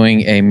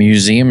doing a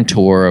museum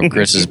tour of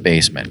Chris's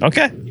basement.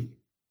 Okay.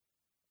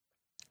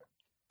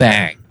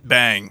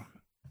 Bang.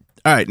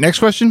 All right, next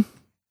question.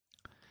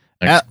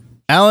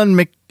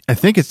 Alan I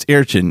think it's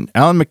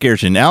Alan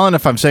McErchin. Alan,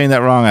 if I'm saying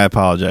that wrong, I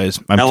apologize.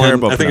 I'm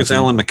terrible. I think it's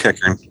Alan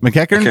McEachern.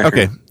 McEachern?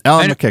 Okay.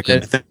 Alan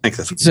McEachern. I think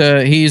that's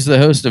he's the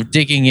host of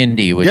Digging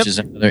Indie, which is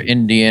another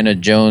Indiana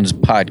Jones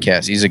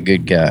podcast. He's a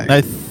good guy.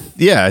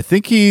 I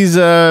think he's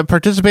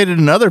participated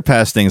in other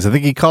past things. I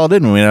think he called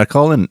in when we had a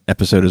call-in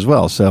episode as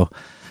well. So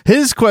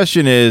his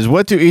question is,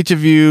 what do each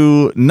of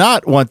you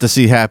not want to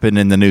see happen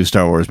in the new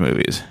Star Wars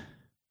movies?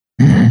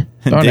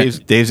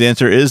 Dave's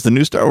answer is the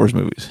new Star Wars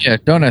movies. Yeah,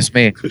 don't ask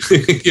me.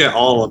 Yeah,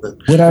 all of it.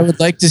 What I would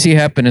like to see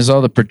happen is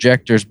all the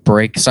projectors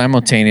break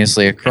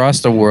simultaneously across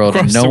the world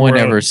and no one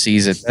ever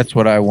sees it. That's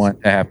what I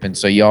want to happen,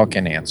 so y'all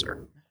can answer.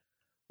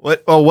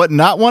 What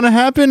not want to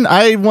happen?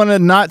 I want to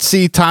not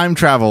see time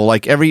travel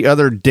like every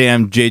other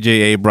damn J.J.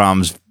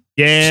 Abrams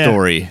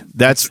story.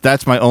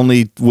 That's my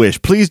only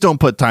wish. Please don't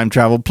put time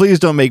travel. Please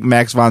don't make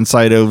Max von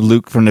Sydow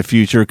Luke from the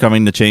future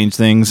coming to change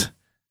things.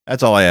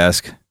 That's all I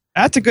ask.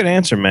 That's a good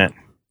answer, Matt.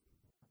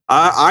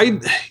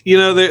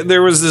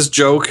 There was this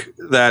joke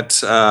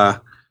that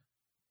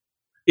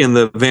in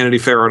the Vanity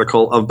Fair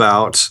article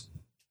about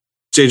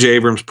J.J.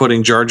 Abrams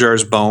putting Jar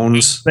Jar's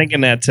bones thinking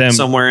that, Tim,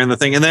 somewhere in the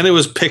thing, and then it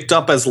was picked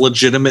up as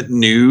legitimate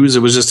news. It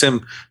was just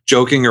him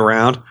joking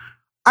around.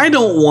 I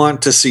don't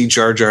want to see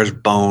Jar Jar's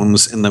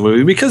bones in the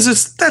movie because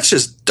that's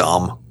just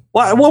dumb.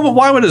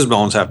 Why would his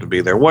bones have to be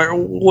there?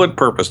 What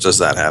purpose does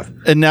that have?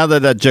 And now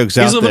that joke's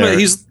out there,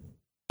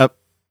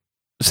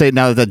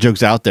 now that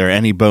joke's out there,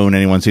 any bone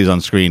anyone sees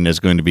on screen is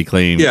going to be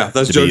claimed. Yeah,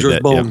 that's Jar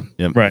Jar's bone.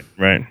 Yep. Right.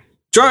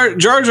 Jar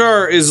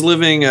Jar is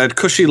living a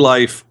cushy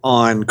life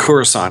on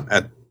Coruscant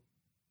at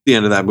the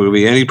end of that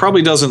movie, and he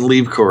probably doesn't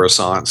leave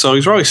Coruscant, so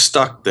he's probably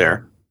stuck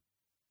there.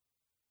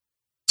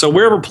 So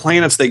wherever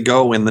planets they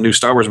go in the new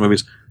Star Wars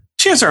movies,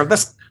 chances are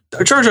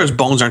Jar Jar's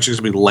bones aren't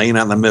just going to be laying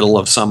out in the middle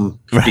of some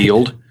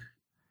field.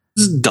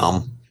 This is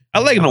dumb.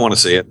 I don't want to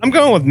see it. I'm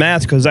going with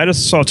Matt because I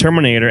just saw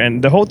Terminator,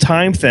 and the whole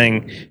time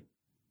thing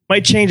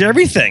might change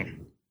everything.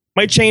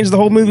 Might change the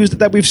whole movies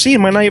that we've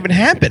seen. Might not even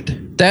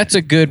happened. That's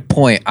a good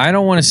point. I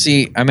don't want to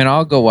see. I mean,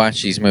 I'll go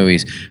watch these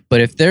movies, but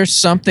if there's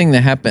something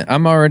that happened,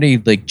 I'm already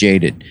like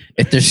jaded.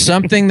 If there's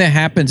something that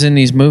happens in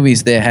these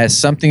movies that has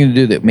something to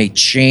do that may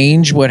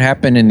change what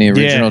happened in the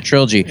original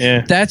trilogy,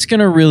 that's going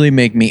to really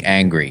make me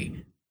angry.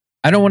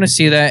 I don't want to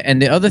see that.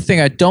 And the other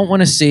thing I don't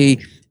want to see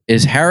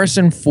is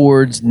Harrison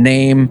Ford's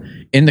name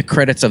in the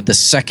credits of the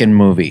second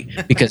movie,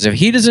 because if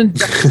he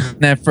doesn't in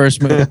that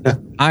first movie,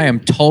 I am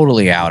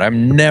totally out.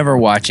 I'm never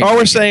watching. All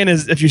we're saying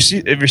is if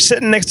you're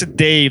sitting next to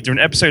Dave during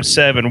episode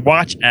 7,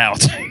 watch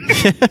out.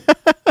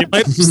 He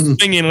might be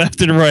swinging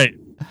left and right.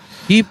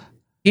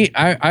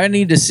 I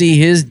need to see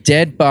his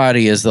dead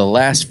body as the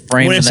last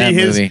frame of that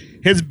movie.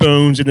 His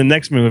bones in the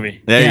next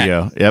movie. There you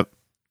go. Yep.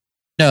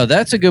 No,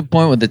 that's a good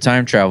point with the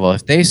time travel.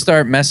 If they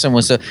start messing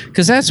with stuff,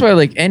 because that's why,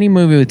 like, any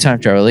movie with time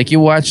travel, like you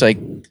watch like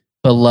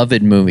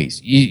beloved movies,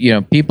 you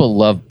know, people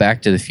love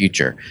Back to the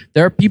Future.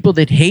 There are people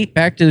that hate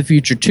Back to the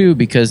Future 2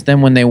 because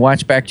then when they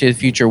watch Back to the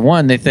Future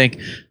 1, they think,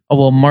 oh,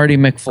 well, Marty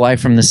McFly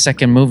from the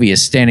second movie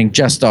is standing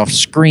just off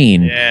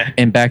screen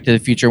in Back to the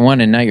Future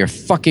 1, and now you're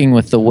fucking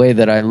with the way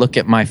that I look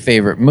at my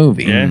favorite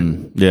movie.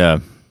 Yeah.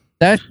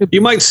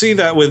 You might see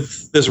that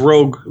with this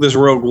Rogue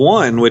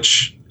One,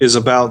 which is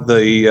about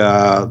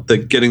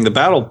the getting the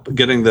battle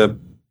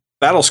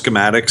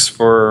schematics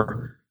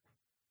for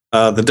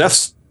the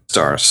Death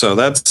Star. So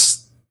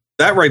that's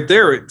that right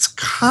there. It's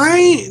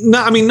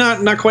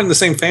not quite in the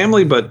same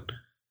family, but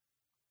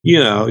you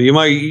know,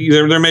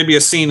 there may be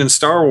a scene in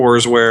Star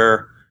Wars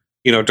where,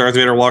 you know, Darth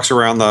Vader walks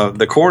around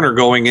the corner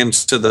going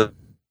into the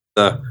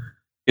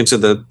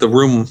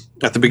room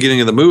at the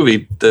beginning of the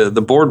movie, the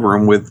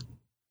boardroom with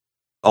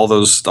all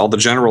the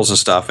generals and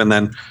stuff, and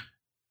then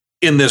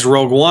in this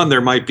Rogue One there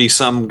might be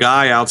some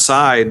guy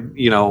outside,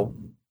 you know,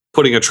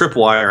 putting a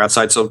tripwire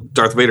outside so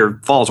Darth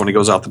Vader falls when he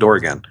goes out the door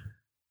again.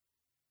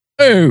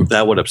 Oh,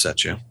 that would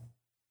upset you.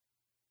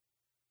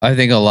 I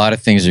think a lot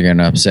of things are going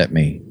to upset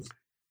me.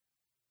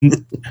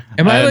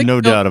 I have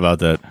no doubt about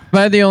that. Am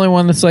I the only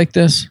one that's like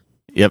this?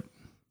 Yep.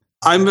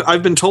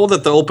 I've been told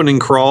that the opening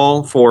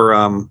crawl for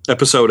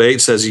episode 8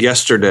 says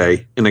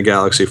yesterday in a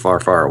galaxy far,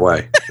 far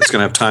away. It's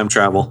going to have time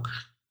travel.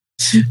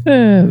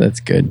 That's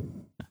good.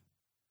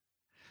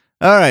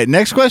 All right,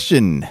 next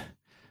question.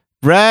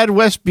 Brad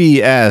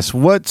Westby asks,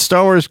 what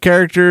Star Wars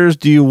characters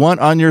do you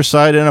want on your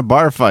side in a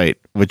bar fight?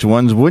 Which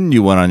ones wouldn't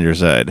you want on your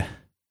side?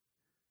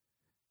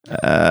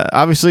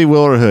 Obviously,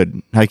 Will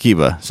Hood.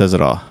 Hakiba says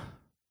it all.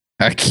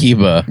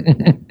 Hakiba.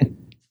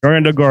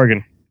 Miranda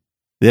Gargan.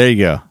 There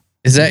you go.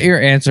 Is that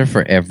your answer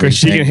for everything? Because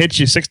she can hit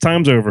you 6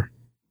 times over.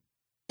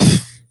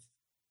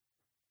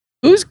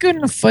 Who's good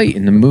in a fight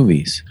in the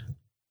movies?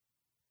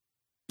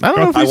 I don't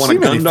know if I want a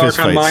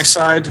Gundark on my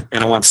side,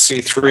 and I want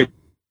C3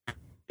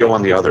 go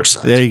on the other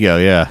side. There you go,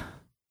 yeah.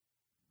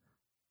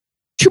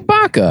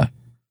 Chewbacca.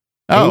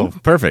 Oh,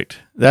 perfect.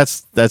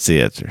 That's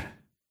the answer.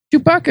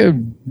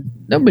 Chewbacca,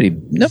 nobody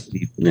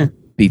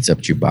beats up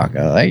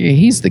Chewbacca. Like,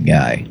 he's the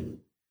guy.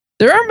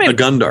 There are many. A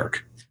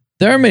Gundark.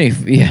 There are many.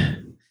 Yeah,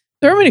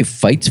 there are many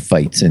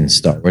fights in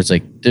Star Wars.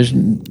 Like, is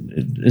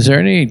there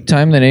any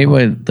time that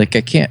anyone, like,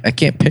 I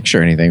can't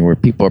picture anything where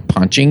people are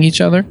punching each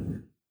other.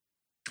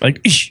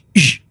 Like,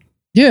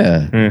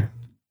 yeah.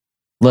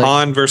 Like,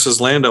 Han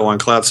versus Lando on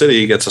Cloud City,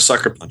 he gets a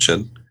sucker punch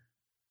in.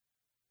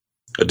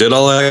 I did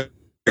all I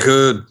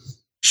could.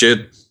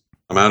 Shit,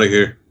 I'm out of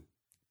here.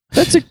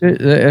 That's a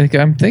good. Like,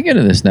 I'm thinking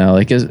of this now.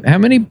 Like, how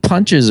many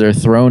punches are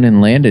thrown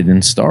and landed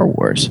in Star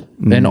Wars?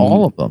 And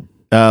all of them.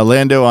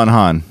 Lando on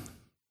Han,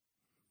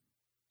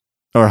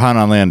 or Han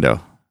on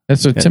Lando.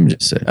 That's what Tim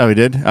just said. Oh, he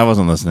did? I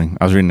wasn't listening.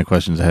 I was reading the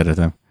questions ahead of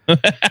time.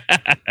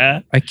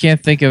 I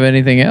can't think of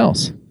anything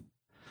else.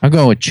 I'm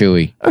going with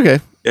Chewie. Okay.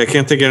 Yeah, I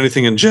can't think of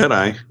anything in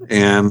Jedi,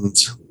 and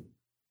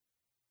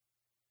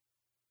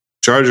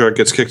Jar Jar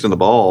gets kicked in the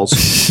balls.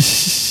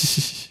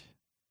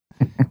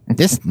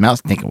 This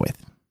mouse tinker with.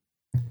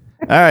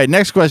 All right,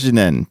 next question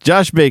then.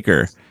 Josh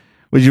Baker,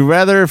 would you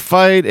rather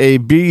fight a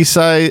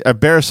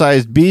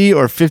bear-sized bee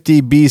or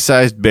 50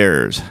 bee-sized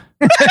bears?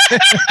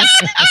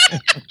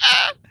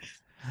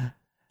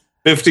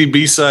 50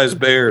 bee-sized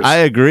bears. I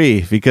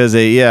agree, because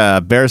a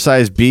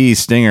bear-sized bee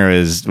stinger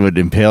would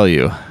impale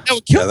you.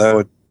 That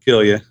would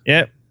kill you.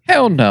 Yep.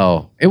 Hell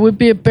no. It would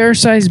be a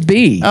bear-sized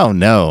bee. Oh,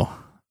 no.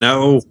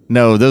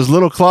 No, those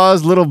little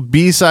claws, little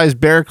bee-sized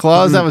bear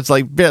claws, that was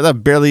like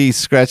that barely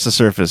scratched the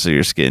surface of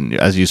your skin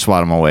as you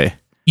swat them away.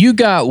 You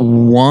got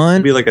one.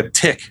 It'd be like a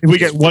tick. We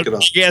get one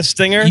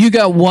stinger. You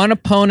got one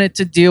opponent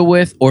to deal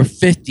with, or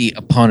 50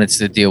 opponents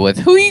to deal with.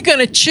 Who are you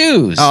gonna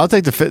choose? Oh, I'll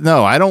take the fit.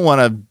 No, I don't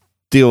want to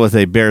deal with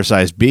a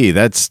bear-sized bee.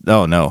 That's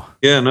no.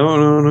 Yeah,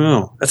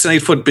 no. That's an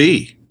 8-foot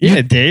bee.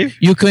 Yeah, Dave.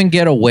 You couldn't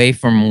get away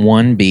from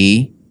one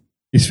bee.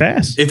 He's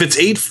fast. If it's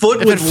 8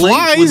 foot if with it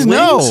flies, wings,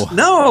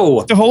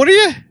 No. To hold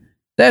you?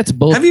 That's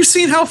bull. Have you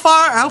seen how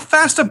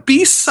fast a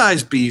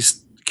bee-sized bee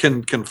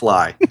can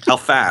fly? How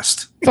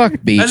fast?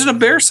 Fuck bee. Imagine a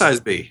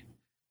bear-sized bee.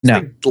 It's No.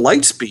 like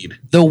light speed.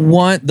 The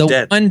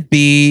one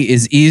bee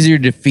is easier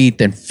to defeat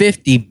than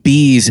 50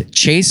 bees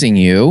chasing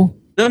you.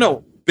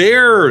 No,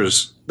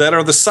 bears that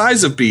are the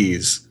size of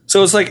bees.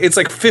 So it's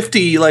like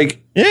 50 like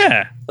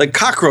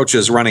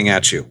cockroaches running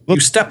at you. You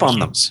step on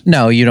them.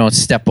 No, you don't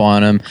step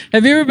on them.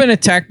 Have you ever been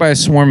attacked by a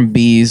swarm of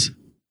bees?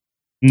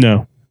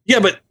 No. Yeah,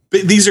 but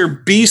these are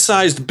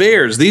bee-sized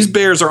bears. These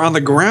bears are on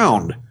the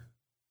ground.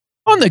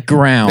 On the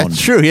ground.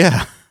 That's true,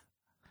 yeah.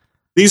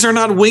 These are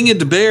not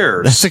winged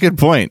bears. That's a good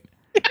point.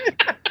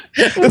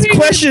 We're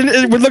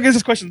looking at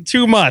this question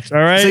too much, all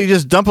right? So you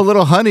just dump a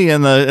little honey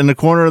in the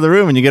corner of the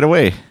room and you get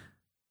away.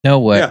 No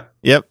way. Yeah.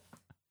 Yep.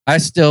 I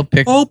still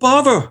pick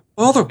bother.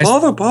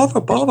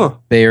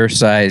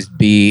 bear-sized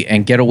bee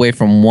and get away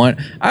from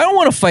one. I don't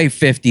want to fight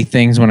 50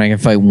 things when I can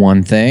fight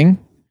one thing.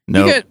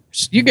 No.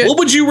 You get. What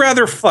would you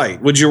rather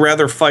fight? Would you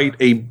rather fight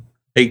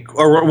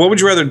or what would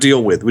you rather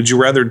deal with? Would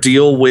you rather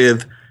deal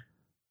with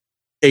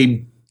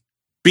a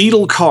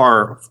beetle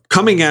car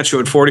coming at you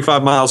at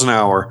 45 miles an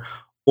hour,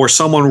 or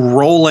someone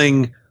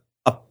rolling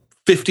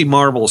 50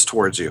 marbles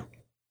towards you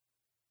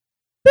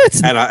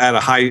at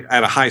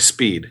a high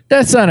speed.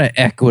 That's not an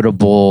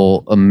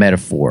equitable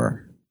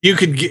metaphor. You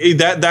could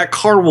that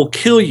car will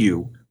kill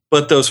you,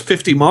 but those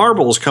 50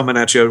 marbles coming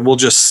at you will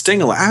just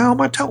sting. Ow,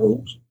 my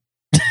toes.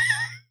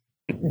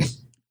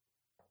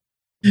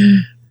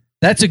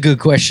 That's a good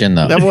question,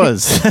 though. That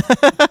was.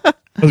 That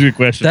was a good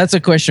question. That's a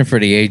question for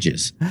the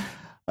ages.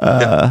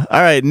 All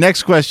right,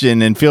 next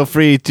question, and feel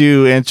free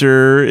to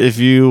answer if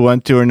you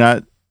want to or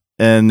not.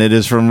 And it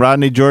is from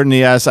Rodney Jordan.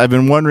 He asks, I've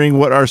been wondering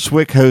what are the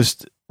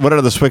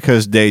SWIC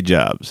host day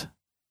jobs?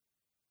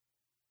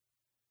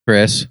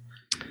 Chris?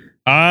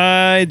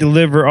 I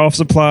deliver office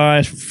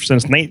supplies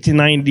since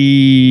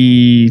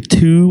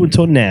 1992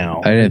 until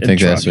now. I didn't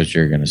think that's what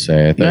you were going to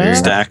say. I thought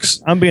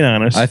Stacks. I'm being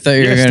honest. I thought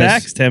you were going to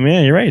Stacks, Tim.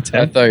 Yeah, you're right, Tim.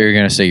 I thought you were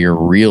going to say your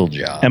real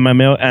job. And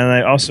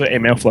I also a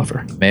male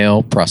fluffer.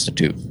 Male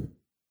prostitute.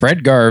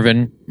 Fred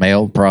Garvin,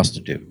 male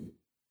prostitute.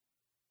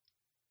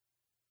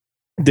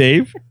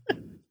 Dave?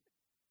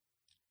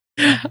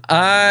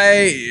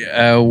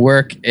 I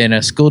work in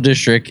a school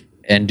district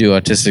and do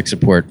autistic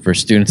support for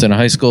students in a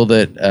high school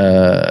that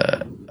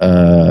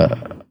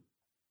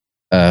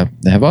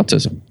have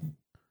autism.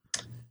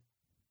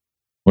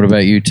 What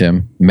about you,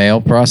 Tim?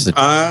 Male prostitute.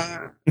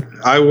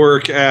 I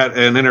work at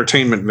an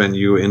entertainment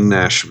venue in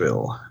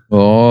Nashville.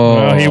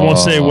 Oh, he won't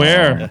say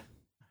where.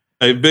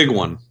 A big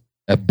one.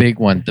 A big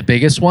one. The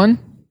biggest one?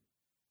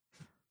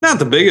 Not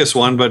the biggest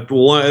one, but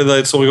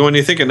one. So when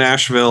you think of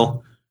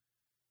Nashville,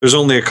 there's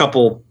only a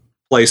couple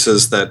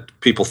places that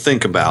people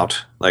think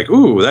about, like,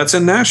 ooh, that's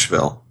in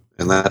Nashville,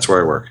 and that's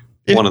where I work.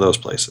 One of those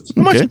places.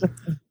 How much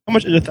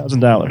is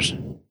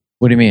 $1,000?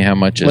 What do you mean? How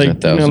much is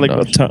 $1,000? Like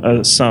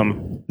a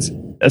sum.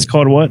 That's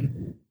called what?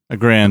 A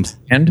grand.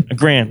 And a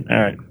grand. All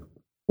right.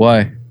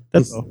 Why?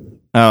 That's all.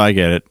 Oh, I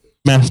get it.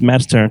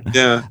 Matt's turn.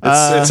 Yeah,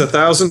 it's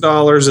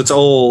 $1,000. It's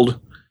old,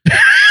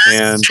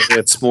 and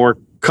it's more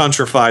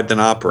countrified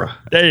than opera.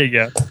 There you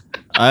go.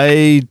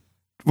 I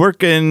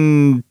work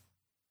in,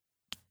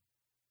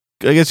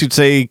 I guess you'd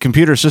say,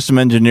 computer system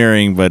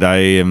engineering, but I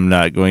am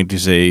not going to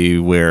say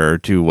where or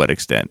to what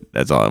extent.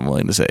 That's all I'm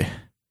willing to say.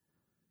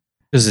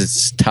 Because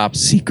it's top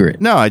secret.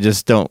 No, I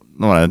just don't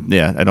want to.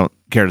 Yeah, I don't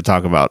care to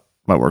talk about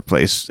my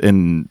workplace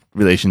in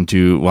relation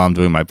to while I'm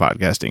doing my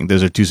podcasting.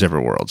 Those are two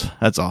separate worlds.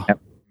 That's all.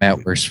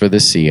 Matt works for the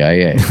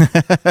CIA.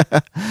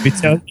 We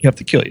tell you have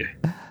to kill you.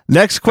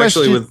 Next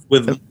question. Actually,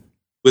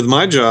 with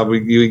my job,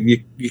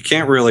 you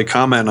can't really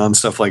comment on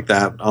stuff like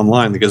that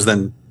online, because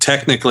then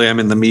technically I'm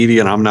in the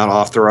media and I'm not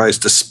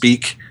authorized to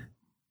speak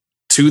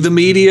to the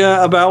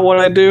media about what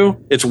I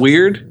do. It's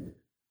weird.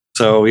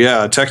 So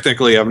yeah,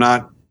 technically I'm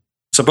not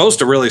supposed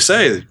to really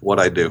say what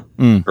I do.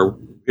 Or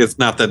it's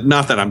not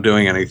that I'm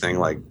doing anything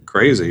like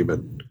crazy, but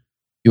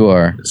you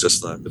are. It's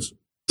just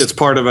it's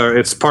part of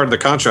the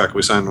contract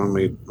we signed when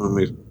we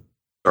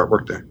start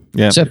work there.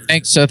 Yeah. So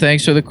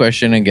thanks for the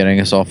question and getting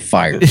us all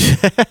fired.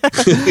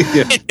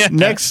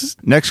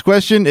 Next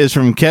question is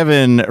from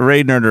Kevin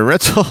Raidner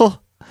Retzel.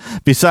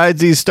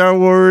 Besides Star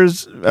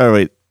Wars,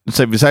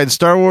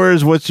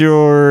 what's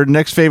your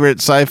next favorite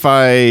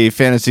sci-fi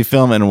fantasy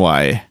film and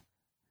why?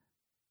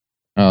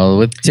 Oh,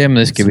 with Tim,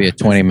 this could be a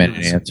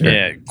 20-minute answer.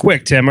 Yeah,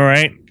 quick, Tim. All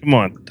right, come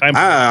on.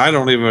 I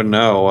don't even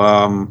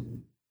know.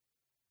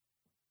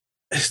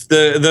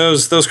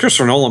 Those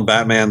Christopher Nolan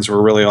Batmans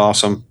were really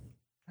awesome,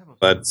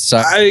 but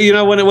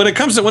when it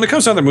comes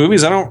to other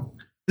movies, I don't.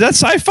 Is that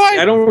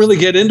sci-fi? I don't really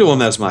get into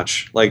them as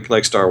much,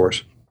 like Star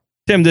Wars.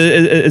 Tim,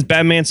 is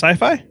Batman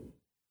sci-fi?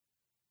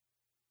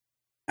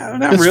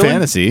 Not it's really.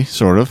 Fantasy,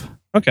 sort of.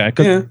 Okay,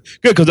 good.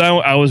 Because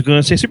I was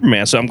going to say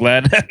Superman, so I'm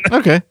glad.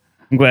 Okay,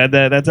 I'm glad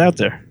that that's out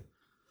there.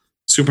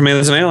 Superman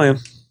is an alien.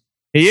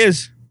 He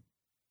is.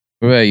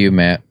 What about you,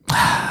 Matt?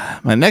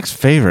 My next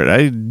favorite.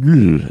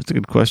 That's a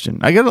good question.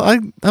 I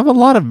have a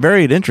lot of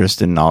varied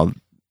interest in all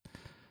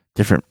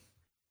different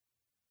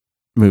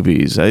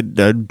movies. I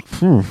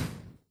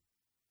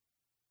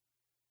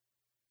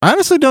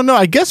honestly don't know.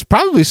 I guess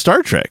probably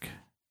Star Trek.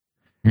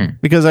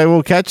 Because I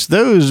will catch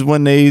those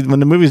when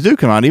the movies do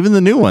come out, even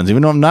the new ones.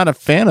 Even though I'm not a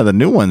fan of the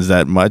new ones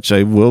that much,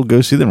 I will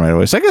go see them right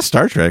away. So I guess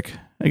Star Trek.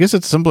 I guess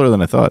it's simpler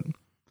than I thought.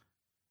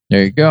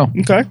 There you go.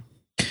 Okay.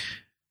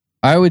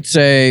 I would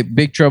say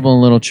Big Trouble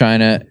in Little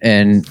China,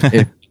 and if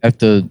you have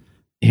to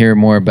hear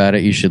more about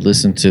it, you should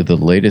listen to the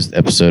latest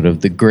episode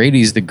of The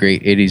Grady's, the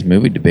Great 80s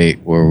Movie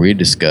Debate, where we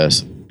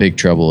discuss Big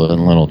Trouble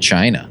in Little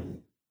China.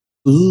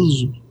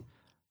 Ooh.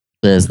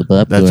 There's the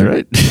butt. That's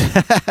right.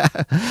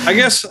 I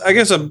guess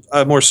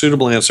a more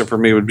suitable answer for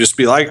me would just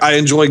be like, I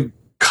enjoy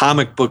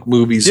comic book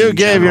movies. You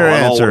gave your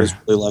answer. I always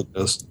really like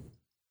this.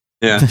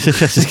 Yeah.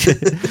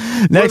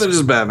 More than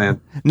just Batman.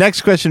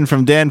 Next question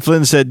from Dan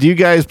Flynn said, do you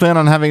guys plan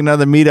on having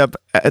another meetup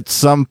at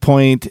some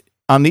point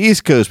on the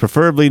East Coast,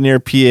 preferably near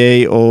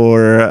PA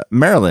or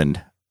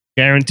Maryland?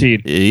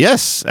 Guaranteed.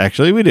 Yes,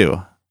 actually we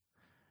do.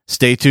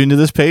 Stay tuned to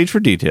this page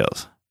for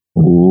details.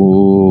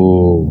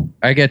 Ooh.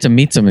 I get to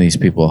meet some of these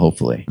people,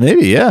 hopefully.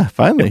 Maybe, yeah,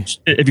 finally.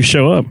 If you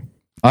show up.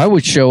 I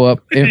would show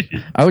up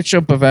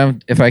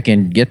if I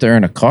can get there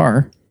in a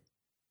car.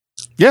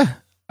 Yeah.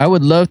 I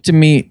would love to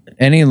meet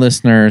any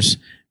listeners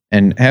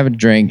and have a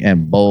drink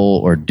and bowl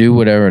or do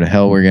whatever the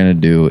hell we're going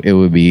to do. It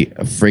would be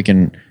a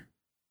freaking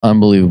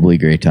unbelievably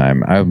great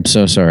time. I'm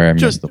so sorry I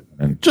missed the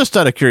one. Just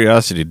out of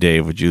curiosity,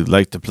 Dave, would you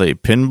like to play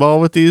pinball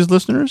with these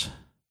listeners?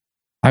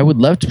 I would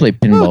love to play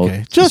pinball.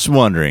 Okay. Just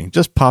wondering.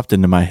 Just popped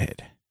into my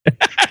head.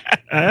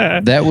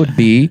 That would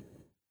be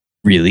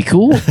really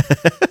cool.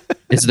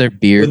 Is there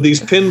beer? Would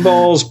these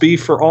pinballs be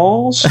for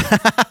alls?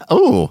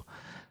 Oh,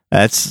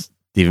 that's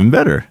even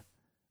better.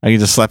 I can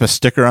just slap a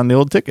sticker on the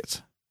old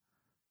tickets.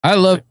 I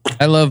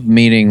love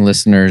meeting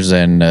listeners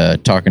and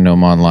talking to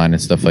them online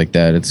and stuff like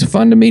that. It's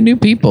fun to meet new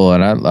people,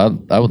 and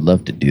I would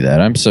love to do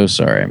that. I'm so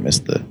sorry I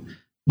missed the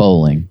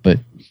bowling, but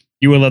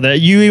you would love that.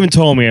 You even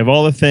told me of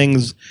all the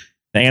things,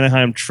 the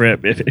Anaheim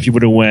trip. If you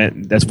would have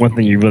went, that's one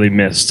thing you really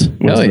missed.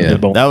 Hell yeah,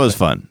 that was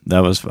fun.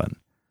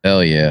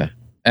 Hell yeah,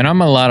 and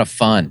I'm a lot of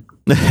fun.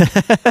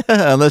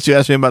 Unless you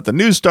ask me about the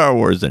new Star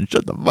Wars, then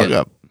shut the fuck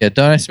up. Yeah,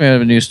 don't ask me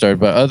about a new start.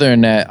 But other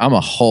than that,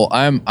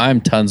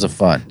 I'm tons of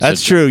fun.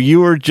 That's true. You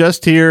were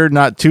just here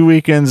not 2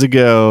 weekends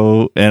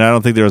ago, and I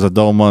don't think there was a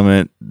dull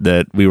moment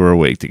that we were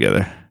awake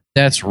together.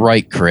 That's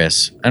right,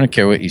 Chris. I don't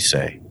care what you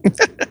say.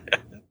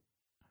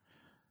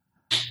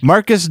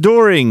 Marcus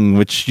Doring,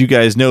 which you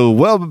guys know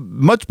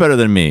much better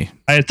than me.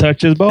 I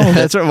touched his ball.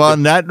 That's right. Well,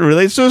 and that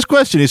relates to his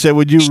question. He said,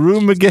 would you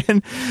room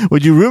again?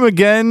 Would you room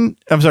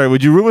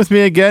with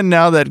me again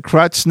now that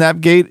Crotch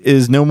Snapgate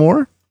is no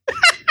more?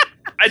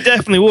 I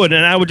definitely would.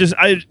 And I would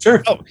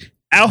sure.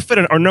 Outfit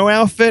or no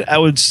outfit, I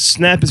would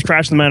snap his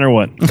crotch no matter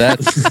what.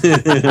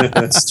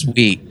 That's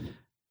sweet.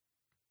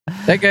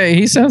 That guy,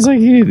 he sounds like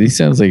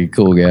a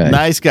cool guy.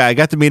 Nice guy. I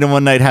got to meet him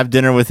one night, have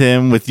dinner with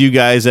him, with you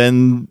guys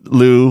and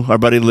Lou, our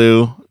buddy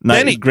Lou.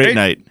 Great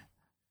night.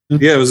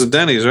 Yeah, it was at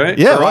Denny's, right?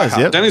 Yeah, it was.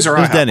 Yep. Denny's or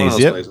IHOP.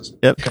 Denny's.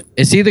 Yep.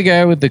 Is he the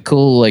guy with the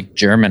cool like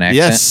German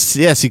accent?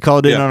 Yes. He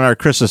called in on our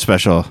Christmas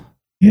special.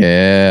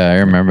 Yeah, I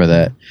remember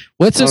that.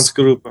 What's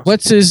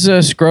his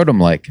scrotum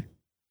like?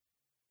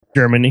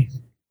 Germany.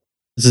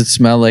 Does it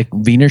smell like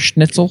Wiener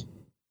Schnitzel?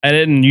 I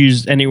didn't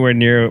use anywhere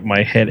near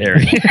my head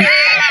area.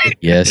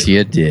 Yes,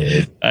 you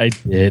did. I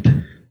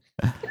did.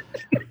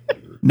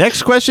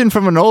 Next question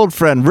from an old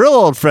friend, real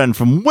old friend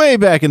from way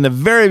back in the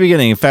very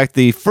beginning. In fact,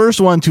 the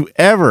first one to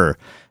ever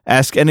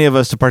ask any of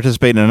us to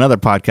participate in another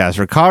podcast,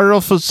 Ricardo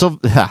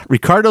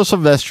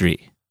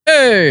Silvestri.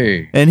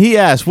 Hey! And he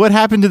asked, what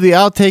happened to the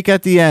outtake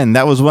at the end?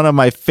 That was one of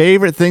my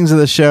favorite things of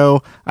the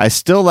show. I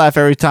still laugh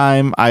every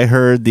time I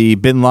heard the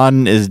Bin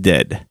Laden is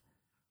dead.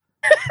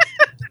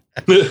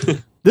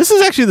 This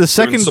is actually the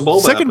second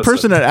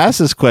person that asked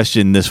this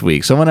question this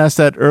week. Someone asked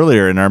that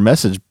earlier in our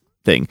message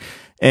thing.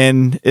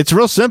 And it's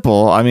real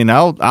simple. I mean,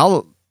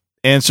 I'll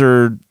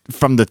answer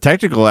from the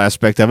technical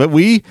aspect of it.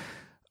 We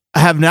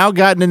have now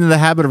gotten into the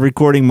habit of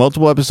recording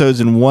multiple episodes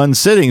in one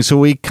sitting. So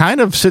we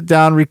kind of sit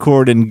down,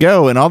 record, and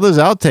go. And all those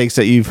outtakes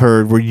that you've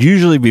heard were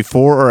usually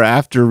before or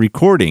after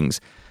recordings.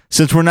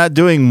 Since we're not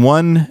doing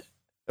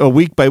a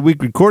week by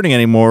week recording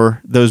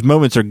anymore, those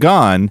moments are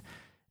gone.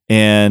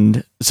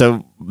 And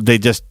so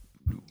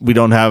we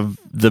don't have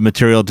the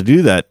material to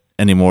do that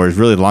anymore is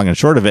really the long and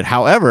short of it.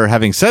 However,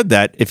 having said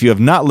that, if you have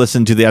not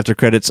listened to the after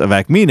credits of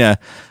Acmina,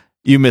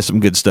 you missed some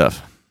good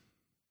stuff.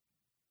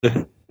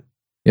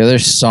 Yeah,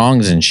 there's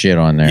songs and shit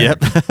on there.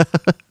 Yep.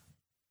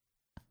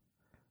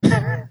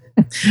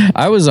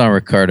 I was on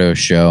Ricardo's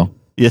show.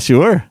 Yes, you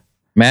were.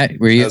 Matt,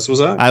 were you? Yes,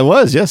 was I? I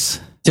was, yes.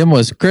 Tim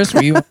was. Chris,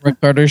 were you on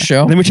Ricardo's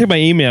show? Let me check my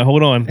email.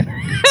 Hold on.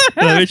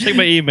 Let me check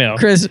my email.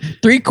 Chris,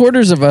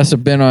 3/4 of us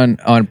have been on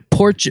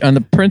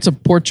the Prince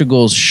of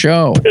Portugal's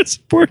show. Prince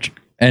of Portugal.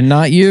 And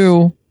not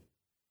you.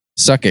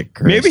 Suck it,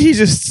 Chris. Maybe he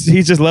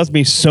just loves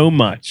me so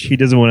much he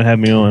doesn't want to have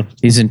me on.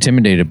 He's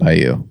intimidated by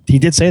you. He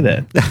did say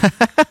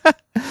that.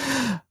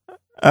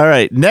 All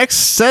right. Next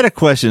set of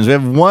questions. We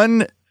have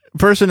one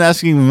person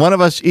asking one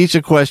of us each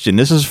a question.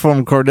 This is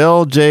from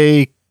Cordell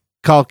J.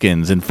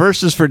 Calkins. And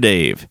first is for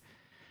Dave.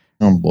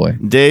 Oh, boy.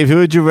 Dave, who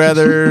would you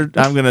rather...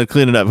 I'm going to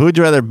clean it up. Who would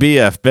you rather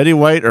BF, Betty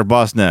White or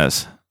Boss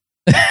Nez?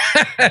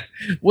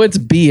 What's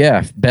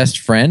BF? Best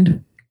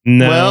friend?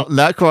 No. Well,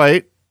 not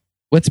quite.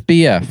 What's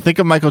BF? Think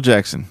of Michael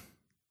Jackson.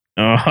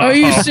 Are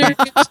you serious?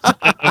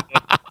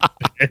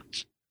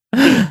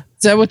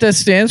 Is that what that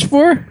stands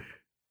for?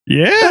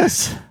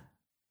 Yes.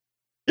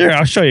 Here,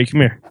 I'll show you.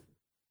 Come here.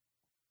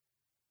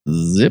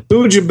 Zip. Who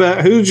would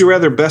you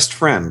rather best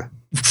friend?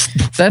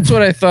 That's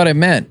what I thought it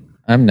meant.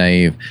 I'm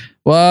naive.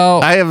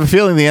 Well, I have a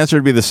feeling the answer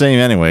would be the same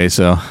anyway,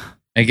 so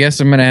I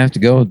guess I'm going to have to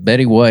go with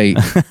Betty White.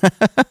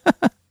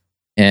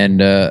 And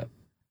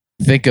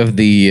think of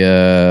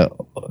the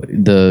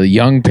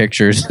young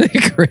pictures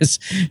that Chris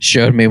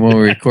showed me when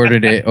we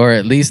recorded it, or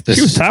at least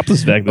she was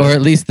topless back then. or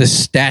at least the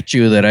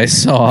statue that I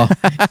saw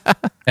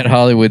at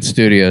Hollywood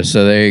Studios.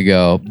 So there you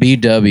go,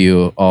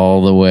 BW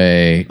all the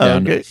way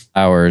down to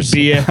hours.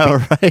 Yeah. All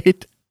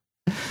right.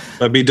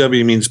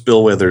 BW means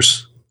Bill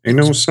Withers. Ain't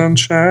no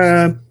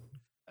sunshine.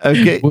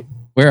 Okay.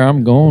 Where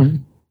I'm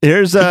going.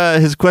 Here's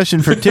his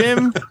question for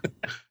Tim.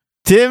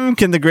 Tim,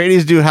 can the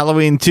Grady's do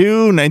Halloween 2,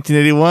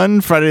 1981,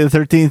 Friday the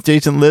 13th,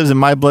 Jason Lives, and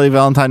My Bloody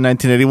Valentine,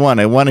 1981?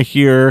 I want to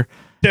hear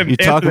you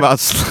talk about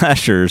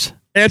slashers.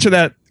 Answer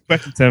that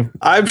question, Tim.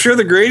 I'm sure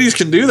the Grady's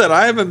can do that.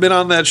 I haven't been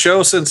on that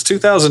show since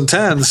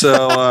 2010,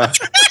 so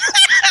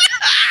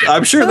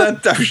I'm sure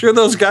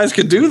those guys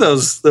could do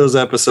those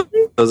episodes.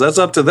 That's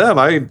up to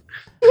them.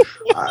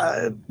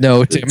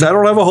 No, Tim. I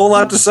don't have a whole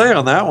lot to say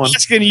on that one. I'm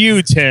asking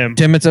you, Tim.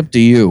 Tim, it's up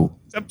to you.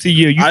 It's up to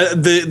you.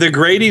 The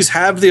Grady's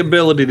have the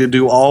ability to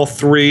do all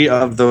three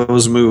of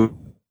those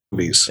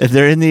movies. If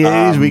they're in the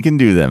 80s, we can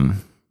do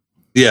them.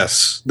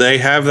 Yes, they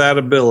have that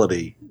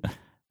ability.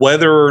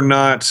 Whether or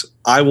not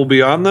I will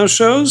be on those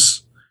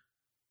shows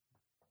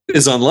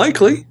is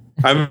unlikely.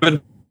 I've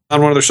been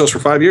on one of their shows for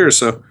 5 years,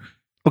 so.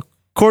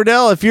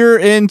 Cordell, if you're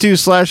into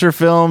slasher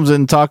films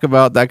and talk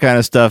about that kind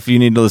of stuff, you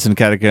need to listen to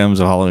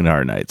Catacombs of Halloween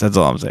Horror Nights. That's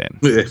all I'm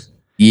saying.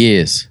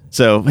 Yes.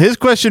 So his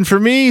question for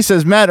me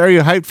says, Matt, are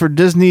you hyped for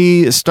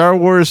Disney Star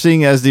Wars,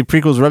 seeing as the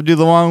prequels rubbed you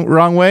the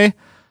wrong way?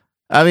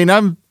 I mean,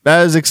 I'm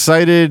as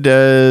excited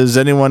as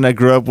anyone that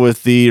grew up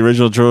with the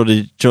original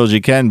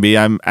trilogy can be.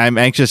 I'm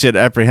anxious yet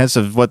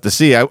apprehensive what to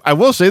see. I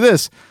will say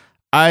this.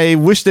 I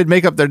wish they'd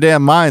make up their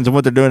damn minds on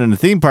what they're doing in the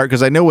theme park,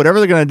 because I know whatever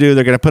they're going to do,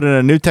 they're going to put in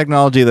a new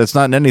technology that's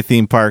not in any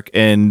theme park.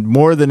 And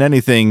more than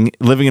anything,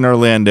 living in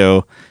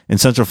Orlando, in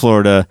Central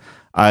Florida,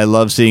 I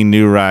love seeing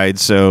new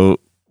rides. So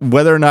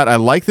whether or not I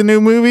like the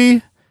new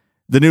movie,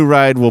 the new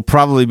ride will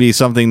probably be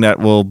something that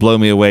will blow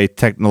me away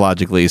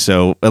technologically.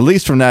 So at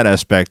least from that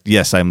aspect,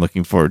 yes, I'm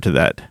looking forward to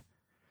that.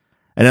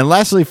 And then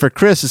lastly, for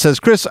Chris, it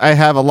says, Chris, I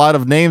have a lot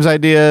of names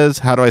ideas.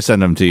 How do I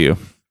send them to you?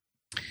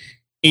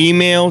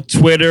 Email,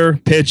 Twitter,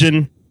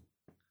 Pigeon,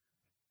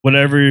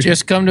 whatever.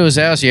 Just come to his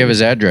house. You have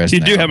his address. You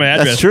do have my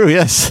address. That's true,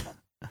 yes.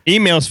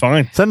 Email's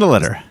fine. Send a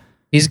letter.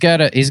 He's got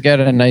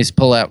a nice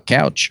pull-out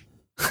couch.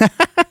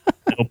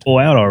 It'll pull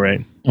out all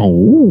right.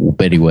 Oh,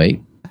 Betty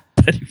White.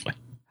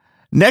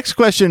 Next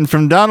question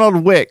from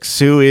Donald Wicks,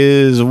 who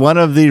is one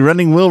of the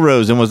running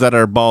Wilros and was at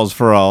our Balls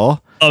for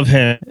All. Of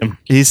him.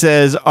 He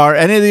says, are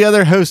any of the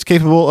other hosts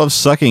capable of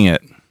sucking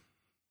it?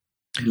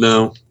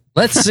 No.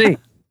 Let's see.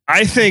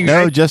 I think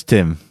just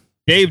Tim.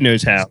 Dave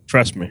knows how.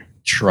 Trust me.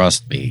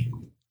 Trust me.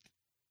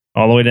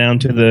 All the way down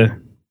to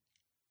the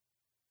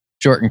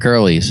short and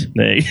curlies.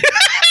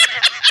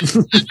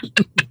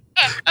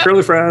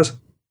 Curly fries.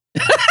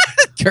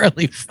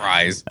 Curly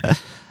fries.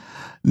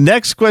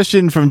 Next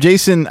question from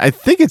Jason. I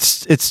think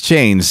it's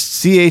changed.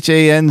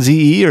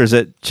 Chanze, or is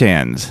it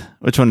Chans?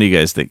 Which one do you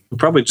guys think?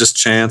 Probably just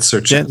Chance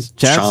or Chance.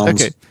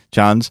 Okay,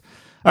 Chans.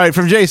 All right,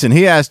 from Jason.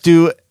 He asked,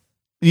 do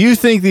you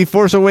think The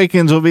Force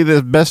Awakens will be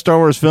the best Star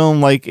Wars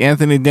film like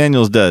Anthony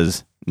Daniels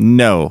does?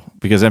 No,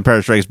 because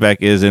Empire Strikes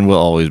Back is and will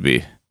always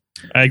be.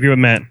 I agree with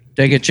Matt.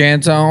 Take a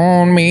chance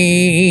on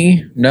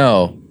me.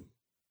 No.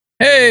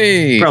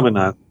 Hey. Probably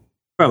not.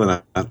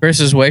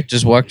 Chris's wife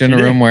just walked in the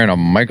room wearing a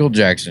Michael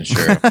Jackson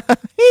shirt.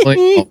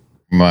 Look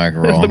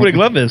what the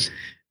glove is.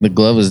 The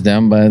glove is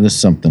down by the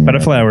something. By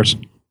the flowers.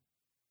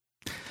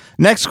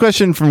 Next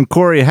question from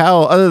Corey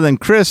Howell. Other than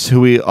Chris,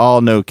 who we all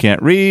know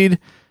can't read,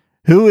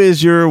 who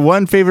is your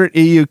one favorite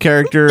EU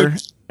character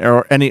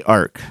or any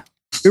arc?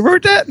 Who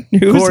wrote that?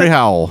 Corey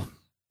Howell.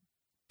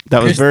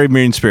 That was very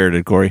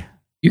mean-spirited, Corey.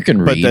 You can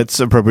read. But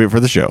that's appropriate for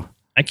the show.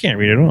 I can't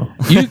read at all.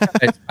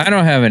 I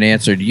don't have an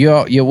answer.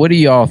 What do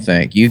y'all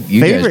think? You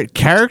favorite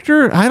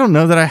character? I don't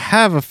know that I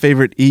have a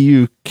favorite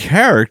EU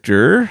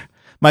character.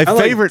 My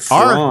favorite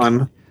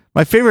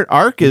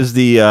arc is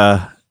the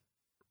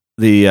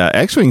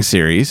X-Wing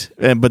series,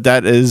 but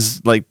that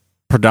is like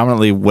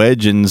predominantly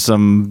Wedge and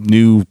some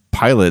new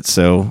pilots.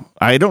 So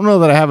I don't know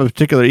that I have a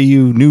particular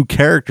EU new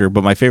character,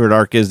 but my favorite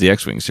arc is the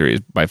X-Wing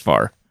series by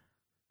far.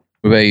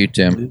 What about you,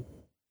 Tim?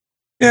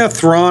 Yeah,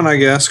 Thrawn, I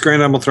guess.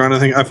 Grand Admiral Thrawn,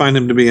 I find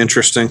him to be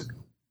interesting.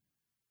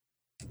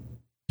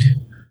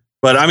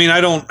 But I mean,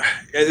 I don't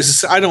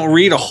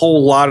read a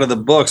whole lot of the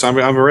books. I've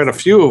read a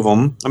few of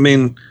them. I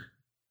mean,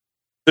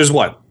 there's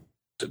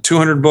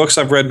 200 books.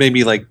 I've read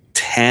maybe like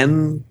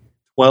 10,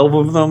 12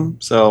 of them.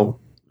 So,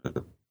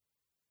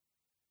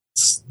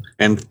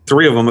 and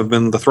 3 of them have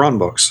been the Thrawn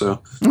books. So,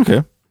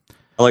 okay,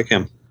 I like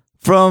him.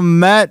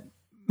 From Matt,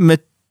 I'm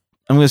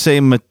going to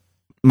say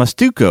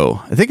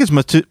Mastuco. I think it's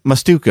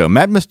Mastuco.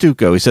 Matt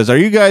Mastuco. He says, are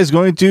you guys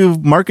going to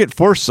market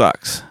Force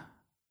socks?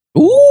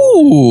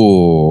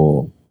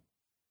 Ooh.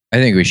 I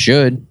think we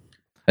should.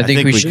 I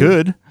think we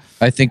could.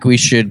 I think we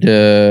should.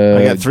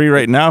 I got 3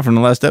 right now from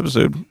the last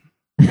episode.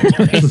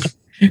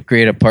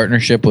 Create a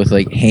partnership with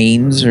like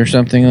Hanes or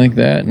something like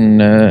that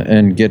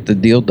and get the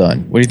deal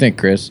done. What do you think,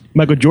 Chris?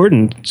 Michael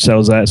Jordan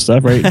sells that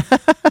stuff, right?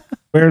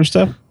 Wearing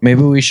stuff.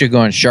 Maybe we should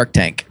go on Shark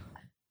Tank.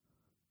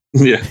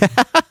 Yeah.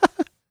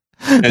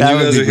 And you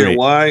guys are here.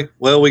 Why?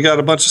 Well, we got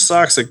a bunch of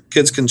socks that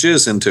kids can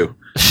jizz into.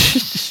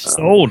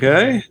 Sold.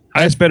 Okay.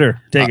 Highest bidder.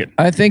 Take it.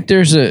 I think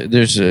there's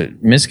a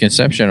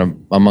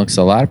misconception amongst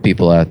a lot of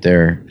people out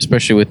there,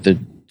 especially with the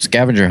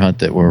scavenger hunt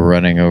that we're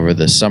running over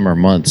the summer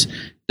months,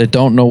 that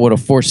don't know what a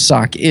Force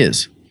sock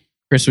is.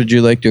 Chris, would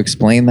you like to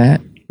explain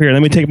that? Here,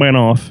 let me take mine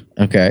off.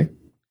 Okay.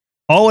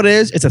 All it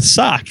is, it's a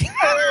sock.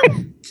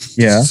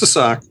 Yeah. It's a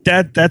sock.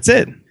 That's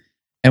it.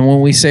 And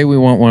when we say we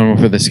want one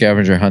for the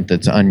scavenger hunt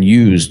that's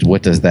unused,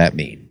 what does that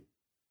mean?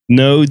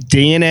 No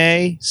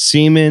DNA,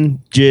 semen,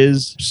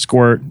 jizz,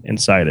 squirt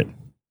inside it.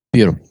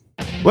 Beautiful.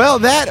 Well,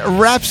 that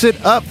wraps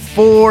it up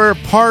for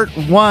part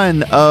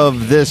 1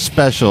 of this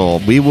special.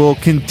 We will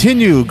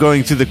continue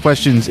going through the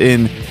questions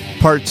in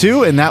part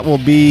 2, and that will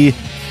be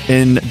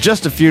in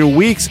just a few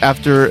weeks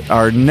after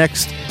our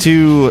next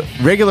 2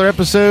 regular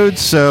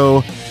episodes.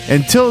 So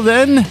until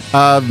then,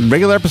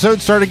 regular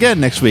episodes start again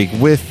next week,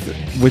 with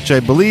which I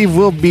believe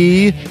will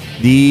be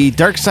the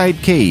Dark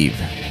Side Cave.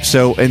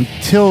 So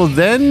until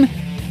then,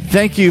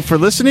 thank you for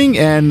listening,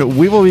 and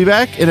we will be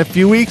back in a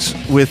few weeks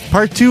with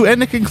part 2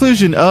 and the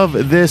conclusion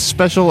of this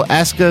special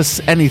Ask Us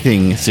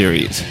Anything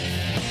series.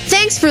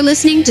 Thanks for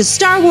listening to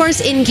Star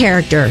Wars in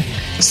Character.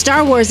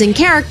 Star Wars in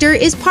Character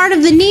is part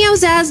of the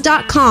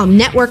neozaz.com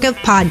network of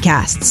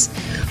podcasts.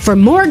 For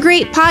more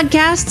great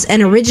podcasts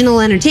and original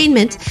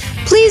entertainment,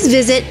 please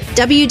visit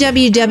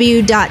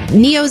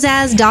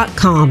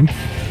www.neozaz.com.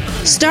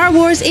 Star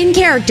Wars in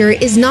Character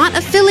is not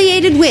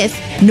affiliated with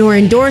nor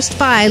endorsed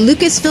by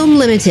Lucasfilm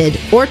Limited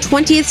or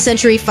 20th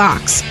Century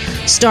Fox.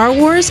 Star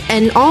Wars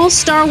and all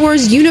Star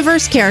Wars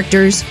universe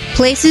characters,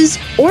 places,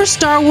 or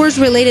Star Wars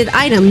related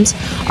items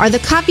are the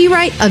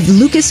copyright of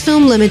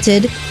Lucasfilm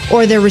Limited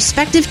or their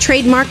respective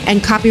trademark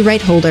and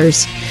copyright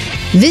holders.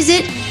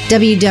 Visit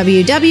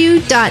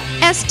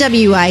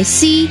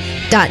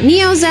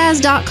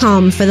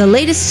www.swic.neozaz.com for the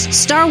latest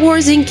Star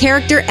Wars in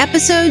Character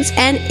episodes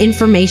and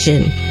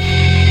information.